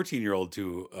now 14-year-old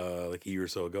to like a year or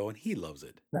so ago, and he loves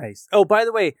it. Nice. Oh, by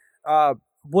the way,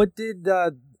 what did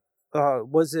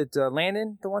was it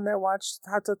Landon, the one that watched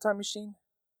Hot Tub Time Machine?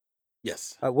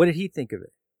 Yes. What did he think of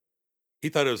it? He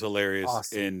thought it was hilarious.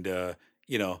 Awesome. And it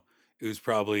was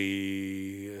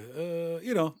probably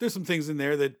there's some things in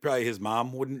there that probably his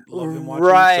mom wouldn't love him watching.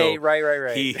 Right, so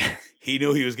right. He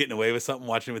knew he was getting away with something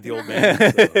watching with the old man.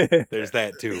 So there's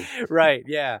that too. Right,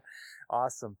 yeah.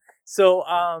 Awesome. So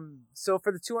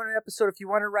for the 200 episode, if you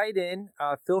want to write in,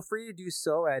 feel free to do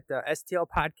so at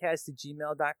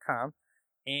stlpodcast@gmail.com.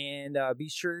 And be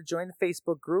sure to join the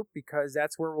Facebook group because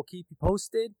that's where we'll keep you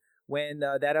posted when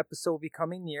that episode will be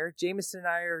coming near. Jameson and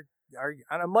I are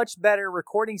on a much better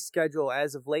recording schedule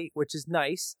as of late, which is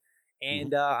nice.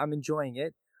 And I'm enjoying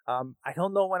it. I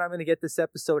don't know when I'm going to get this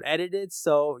episode edited,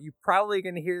 so you're probably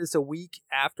going to hear this a week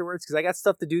afterwards because I got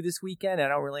stuff to do this weekend. I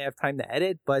don't really have time to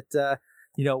edit, but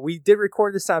we did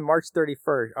record this on March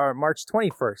 31st or March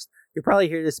 21st. You'll probably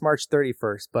hear this March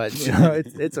 31st, but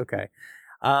it's okay.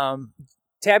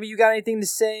 Tabby, you got anything to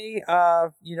say,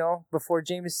 before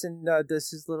Jameson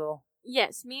does his little...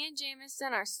 Yes, me and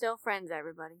Jameson are still friends,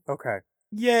 everybody. Okay.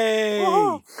 Yay!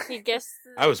 Whoa. He guessed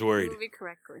I was worried. the movie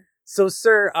correctly. So,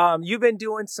 sir, you've been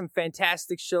doing some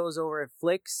fantastic shows over at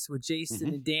Flicks with Jason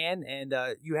and Dan, and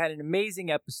you had an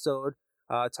amazing episode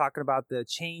talking about the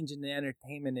change in the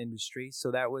entertainment industry.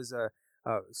 So that was a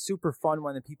super fun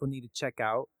one that people need to check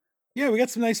out. Yeah, we got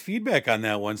some nice feedback on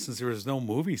that one since there was no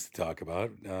movies to talk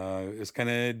about. It was kind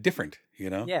of different, you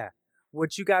know? Yeah.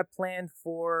 What you got planned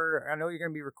for? I know you're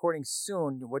going to be recording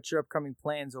soon. What's your upcoming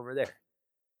plans over there?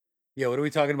 Yeah, what are we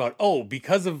talking about? Oh,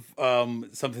 because of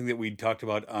something that we talked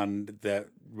about on that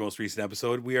most recent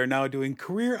episode, we are now doing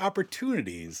career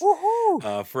opportunities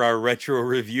for our retro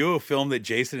review, a film that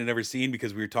Jason had never seen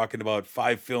because we were talking about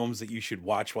 5 films that you should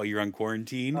watch while you're on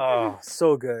quarantine. Oh,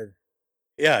 so good.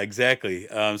 Yeah, exactly.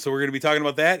 So we're going to be talking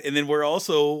about that. And then we're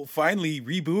also finally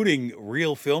rebooting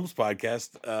Real Films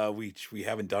Podcast, which we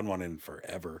haven't done one in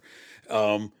forever.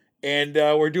 And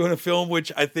we're doing a film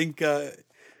which I think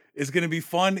is going to be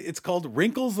fun. It's called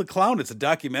Wrinkles the Clown. It's a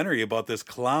documentary about this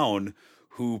clown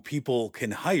who people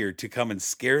can hire to come and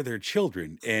scare their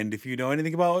children. And if you know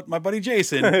anything about my buddy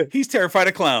Jason, he's terrified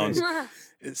of clowns.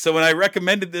 So when I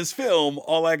recommended this film,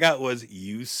 all I got was,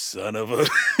 you son of a...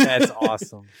 That's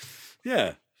awesome.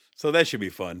 Yeah. So that should be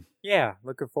fun. Yeah,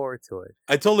 looking forward to it.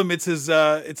 I told him it's his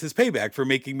payback for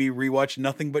making me rewatch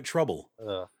Nothing But Trouble.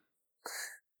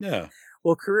 Yeah.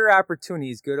 Well, career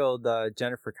opportunities, good old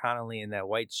Jennifer Connelly in that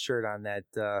white shirt on that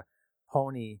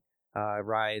pony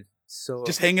ride. So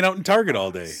just hanging out in Target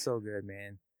all day. So good,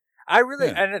 man. I really,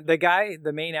 and the guy,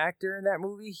 the main actor in that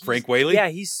movie, Frank Whaley. Yeah,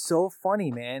 he's so funny,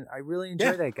 man. I really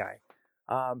enjoy that guy.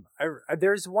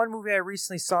 There's one movie I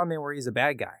recently saw him in where he's a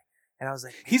bad guy, and I was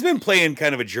like, he's been playing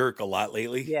kind of a jerk a lot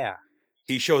lately. Yeah.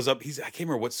 He shows up. I can't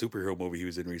remember what superhero movie he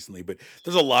was in recently, but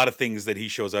there's a lot of things that he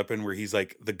shows up in where he's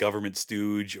like the government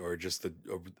stooge or just a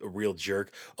real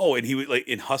jerk. Oh, and he was like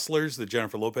in Hustlers, the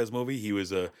Jennifer Lopez movie. He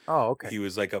was he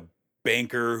was like a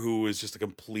banker who was just a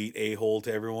complete a-hole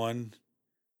to everyone.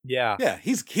 Yeah. Yeah,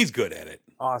 he's good at it.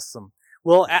 Awesome.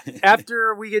 Well,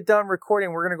 after we get done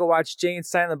recording, we're going to go watch Jay and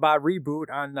Silent Bob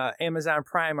Reboot on Amazon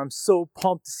Prime. I'm so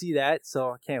pumped to see that, so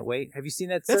I can't wait. Have you seen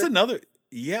that, sir? That's another...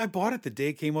 Yeah, I bought it the day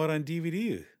it came out on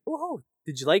DVD. Whoa.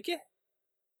 Did you like it?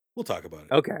 We'll talk about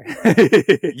it.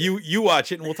 Okay. You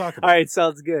watch it and we'll talk about it. All right, it.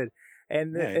 Sounds good.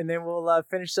 And then we'll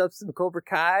finish up some Cobra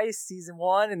Kai season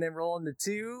 1 and then roll into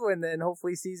 2 and then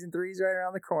hopefully season 3 is right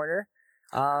around the corner.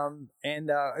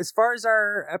 As far as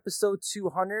our episode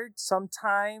 200,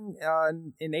 sometime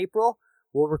in April,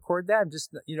 we'll record that. I'm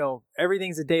just,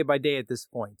 everything's a day by day at this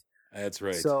point. That's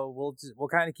right. So we'll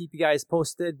kind of keep you guys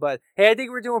posted. But hey, I think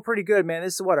we're doing pretty good, man.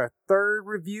 This is our 3rd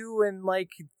review in like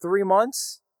 3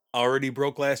 months. Already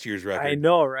broke last year's record. I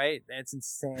know, right? That's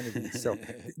insanity. So,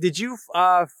 did you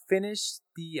finish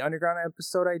the Underground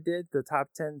episode I did? The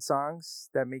top 10 songs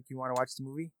that make you want to watch the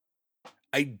movie?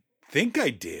 I think I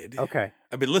did. Okay.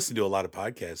 I've been listening to a lot of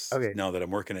podcasts now that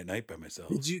I'm working at night by myself.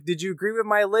 Did you agree with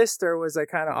my list, or was I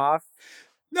kind of off?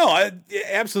 No,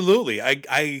 absolutely.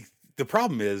 The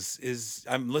problem is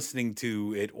I'm listening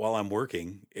to it while I'm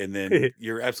working, and then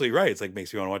you're absolutely right. It's like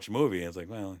makes me want to watch a movie, and it's like,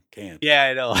 well, can't. Yeah,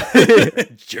 I know.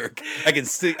 Jerk. I can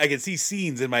see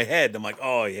scenes in my head. And I'm like,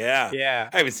 oh yeah,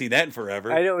 I haven't seen that in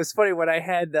forever. I know, it was funny when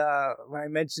I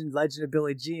mentioned Legend of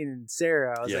Billie Jean and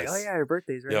Sarah. I was like, oh yeah, her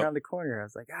birthday's right around the corner. I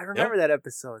was like, I remember that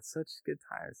episode. Such a good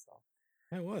time.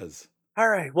 So it was. All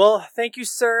right. Well, thank you,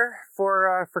 sir,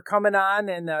 for coming on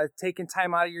and taking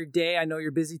time out of your day. I know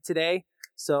you're busy today.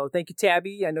 So thank you,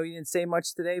 Tabby. I know you didn't say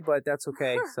much today, but that's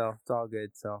okay. So it's all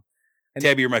good. So,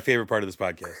 Tabby, you're my favorite part of this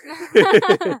podcast.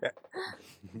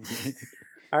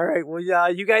 All right. Well,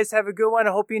 you guys have a good one.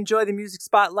 I hope you enjoy the music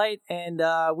spotlight, and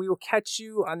we will catch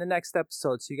you on the next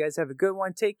episode. So you guys have a good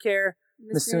one. Take care.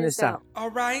 Masuna's out.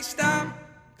 All right, stop.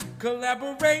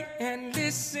 Collaborate and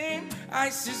listen.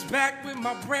 Ice is back with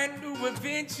my brand new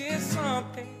invention.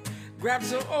 Something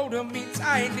grabs a hold of me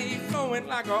tightly, flowing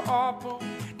like a harpoon.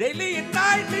 Daily and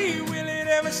nightly, will it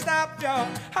ever stop, y'all?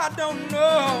 I don't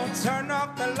know. Turn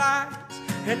off the lights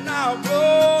and I'll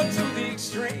go to the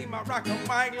extreme. I rock a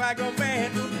mic like a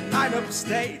vandal, light up a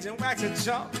stage and wax a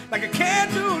jump like a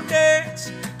candle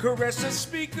dance. Caress a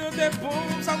speaker that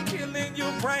booms. I'm killing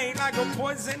your brain like a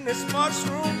poisonous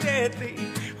mushroom, deadly.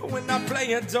 When I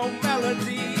play a dope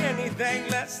melody, anything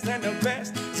less than the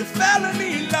best, it's a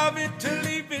felony. Love it to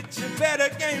leave it, you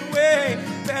better gain weight.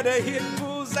 Better hit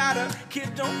bulls out of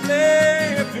kid, don't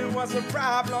play. If it was a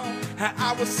problem,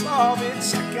 I would solve it.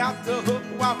 Check out the hook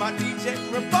while my DJ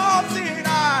revolves it.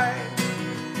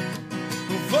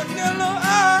 Vanilla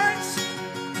ice,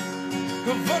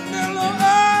 vanilla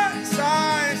ice,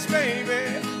 ice,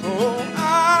 baby. Oh,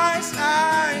 ice,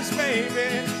 ice,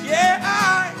 baby. Yeah,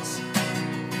 ice.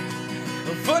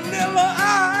 Vanilla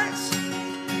ice,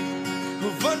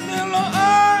 vanilla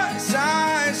ice,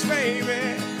 ice,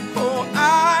 baby. Oh,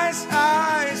 ice,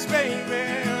 ice,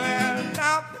 baby. Well,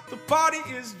 now that the party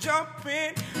is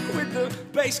jumping, with the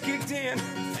bass kicked in.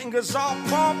 Fingers all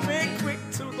pumping, quick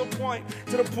to the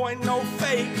point, no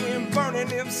faking. Burning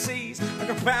MCs like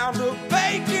a pound of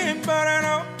bacon. Burning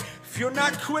up, if you're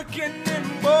not quick and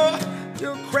nimble,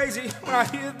 you're crazy when I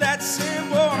hear that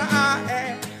cymbal. I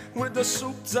am with the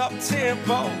souped up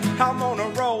tempo, I'm on a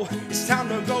roll, it's time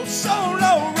to go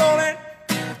solo. Rolling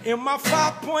in my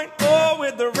 5.0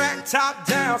 with the rack top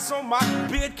down so my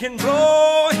beard can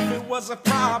blow. If it was a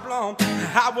problem,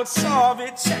 I would solve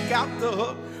it. Check out the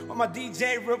hook while my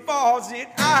DJ revolves it.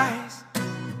 Eyes,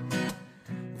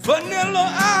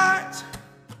 vanilla eyes,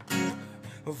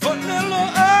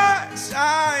 vanilla eyes,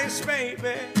 eyes,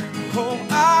 baby. Oh,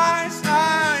 eyes,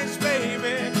 eyes,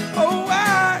 baby. Oh,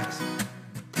 eyes,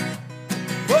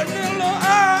 vanilla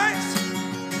eyes,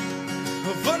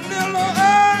 vanilla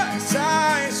eyes,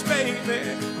 eyes,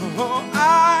 baby. Oh,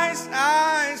 eyes,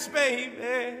 eyes,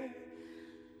 baby.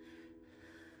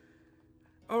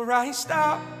 Alright,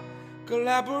 stop,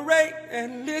 collaborate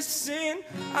and listen.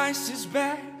 Ice is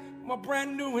back, my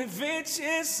brand new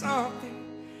invention.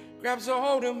 Something grabs a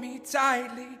hold of me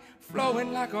tightly,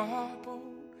 flowing like a harpoon,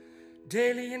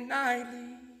 daily and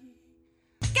nightly.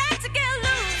 Got to get loose.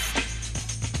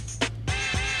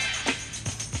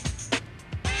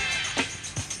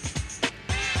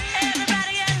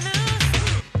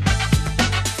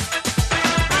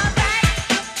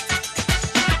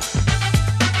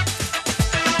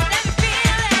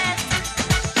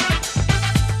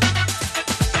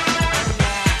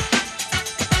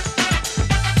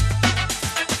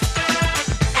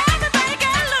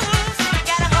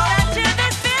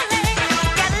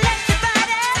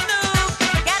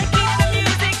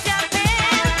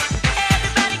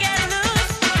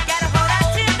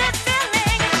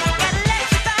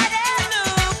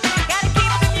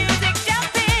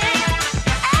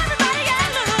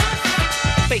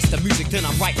 Then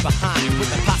I'm right behind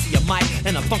with a posse of mic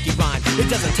and a funky rhyme.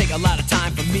 It doesn't take a lot of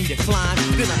time for me to climb.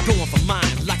 Then I'm going for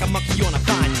mine like a monkey on a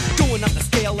vine. Going up the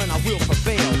scale and I will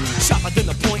prevail. Sharper than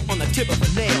the point on the tip of a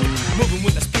nail. Moving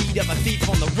with the speed of a thief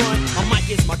on the run. My mic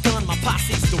is my gun, my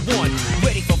posse's the one.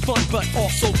 Ready for fun but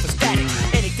also for static.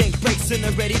 Anything breaks in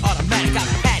a ready automatic. I've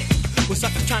had it with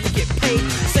suckers trying to get paid.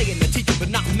 Saying the teacher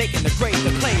but not making the grade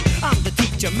to play. I'm the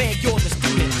teacher, man, you're the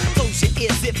student. Close your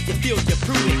ears if you feel you're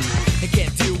prudent. And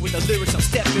can't deal with the lyrics I'm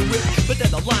stepping with, but they're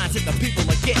the lines that the people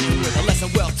are getting with. A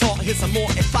lesson well taught, here's some more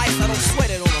advice. I don't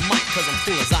sweat it on the mic cause I'm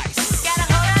full as ice. Gotta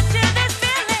hold on to this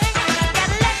feeling,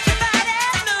 gotta let your body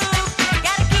move,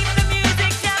 gotta keep the music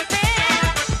jumping.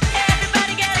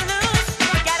 Everybody get loose,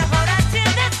 gotta hold on to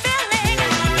this feeling,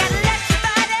 gotta let your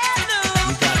body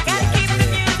move, gotta keep the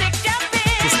music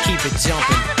jumping. Just keep it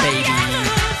jumping, baby.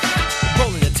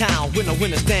 Rolling to town when the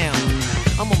winter's down.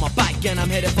 I'm on my bike and I'm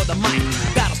headed for the mic.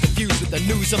 Battles confused with the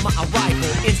news of my arrival.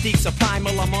 Instincts are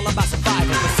primal, I'm all about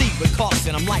survival. Proceed with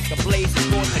caution, I'm like a blaze.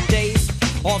 Born for days,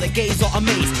 all the gays are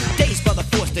amazed. Dazed by the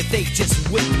force that they just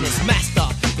witnessed. Master,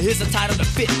 here's a title to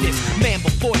fit this. Man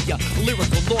before ya,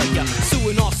 lyrical lawyer.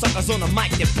 Suing all suckers on the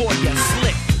mic that bore ya.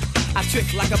 Slick, I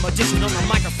trick like a magician on the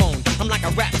microphone. I'm like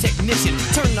a rap technician,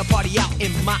 turning the party out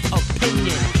in my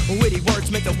opinion. Witty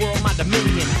words make the world my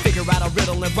dominion. Figure out a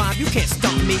riddle and rhyme, you can't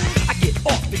stop me. I get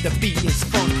off if the beat is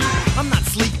funky. I'm not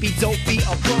sleepy, dopey,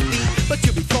 or grumpy, but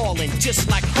you'll be falling just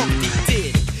like Humpty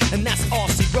did. And that's all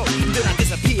she wrote. Then I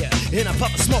disappear in a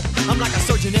puff of smoke. I'm like a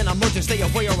surgeon in emergence, stay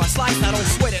away or I slice. I don't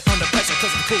sweat it under pressure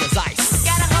cause I'm cool as ice.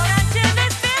 Gotta hold on to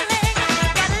this feeling,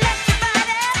 gotta let your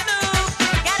body move,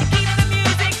 gotta keep the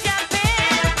music jumping.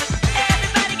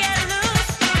 Everybody get loose,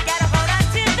 gotta hold on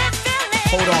to this feeling.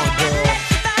 Hold on, girl. Let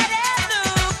your body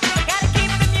move, gotta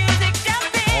keep the music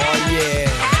jumping. Oh yeah.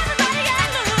 Everybody get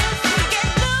loose, get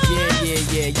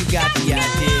loose. Yeah, you got the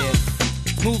idea.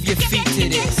 Move your feet to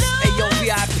this. Hey yo,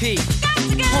 VIP.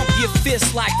 Pump your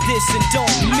fists like this and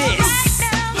don't miss.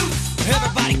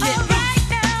 Everybody get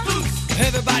loose.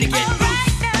 Everybody get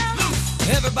loose.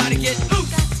 Everybody get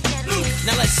loose.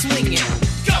 Now let's swing it.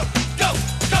 Go, go,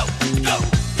 go, go,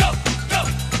 go, go,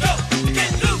 go.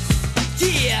 Get loose.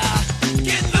 Yeah.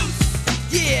 Get loose.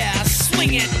 Yeah,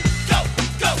 swing it. Go,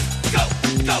 go, go,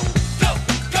 go, go,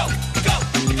 go, go,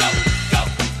 go, go,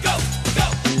 go, go,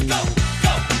 go,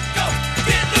 go, go.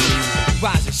 Get loose.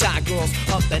 Rise and shine, girls,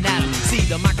 up and at 'em. See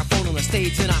the microphone on the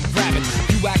stage and I'm grabbing.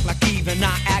 You act like Eve and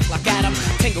I act like Adam.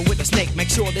 Tangle with the snake, make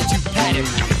sure that you pat him.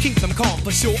 Keep him calm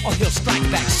for sure or he'll strike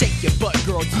back. Shake your butt,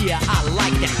 girl, yeah, I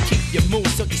like that. Keep your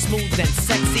moves silky smooth and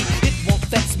sexy. It won't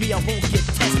vex me, I won't get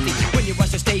testy. When you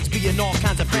rush the stage being all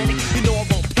kinds of frantic, you know I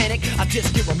won't panic, I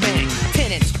just get romantic.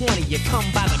 10 and 20, you come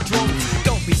by the drone.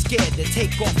 Don't be scared to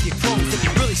take off your clothes. If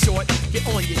you're really short, get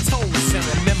on your toes and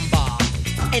remember,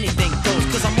 anything goes,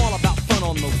 cause I'm all about fun done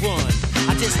on the run.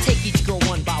 I just take each girl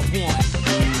one by one.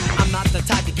 I'm not the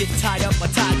type to get tied up or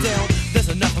tied down. There's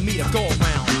enough for me to go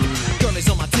around. Girl is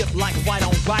on my tip like white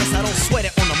on rice. I don't sweat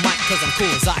it on the mic cause I'm cool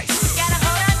as ice.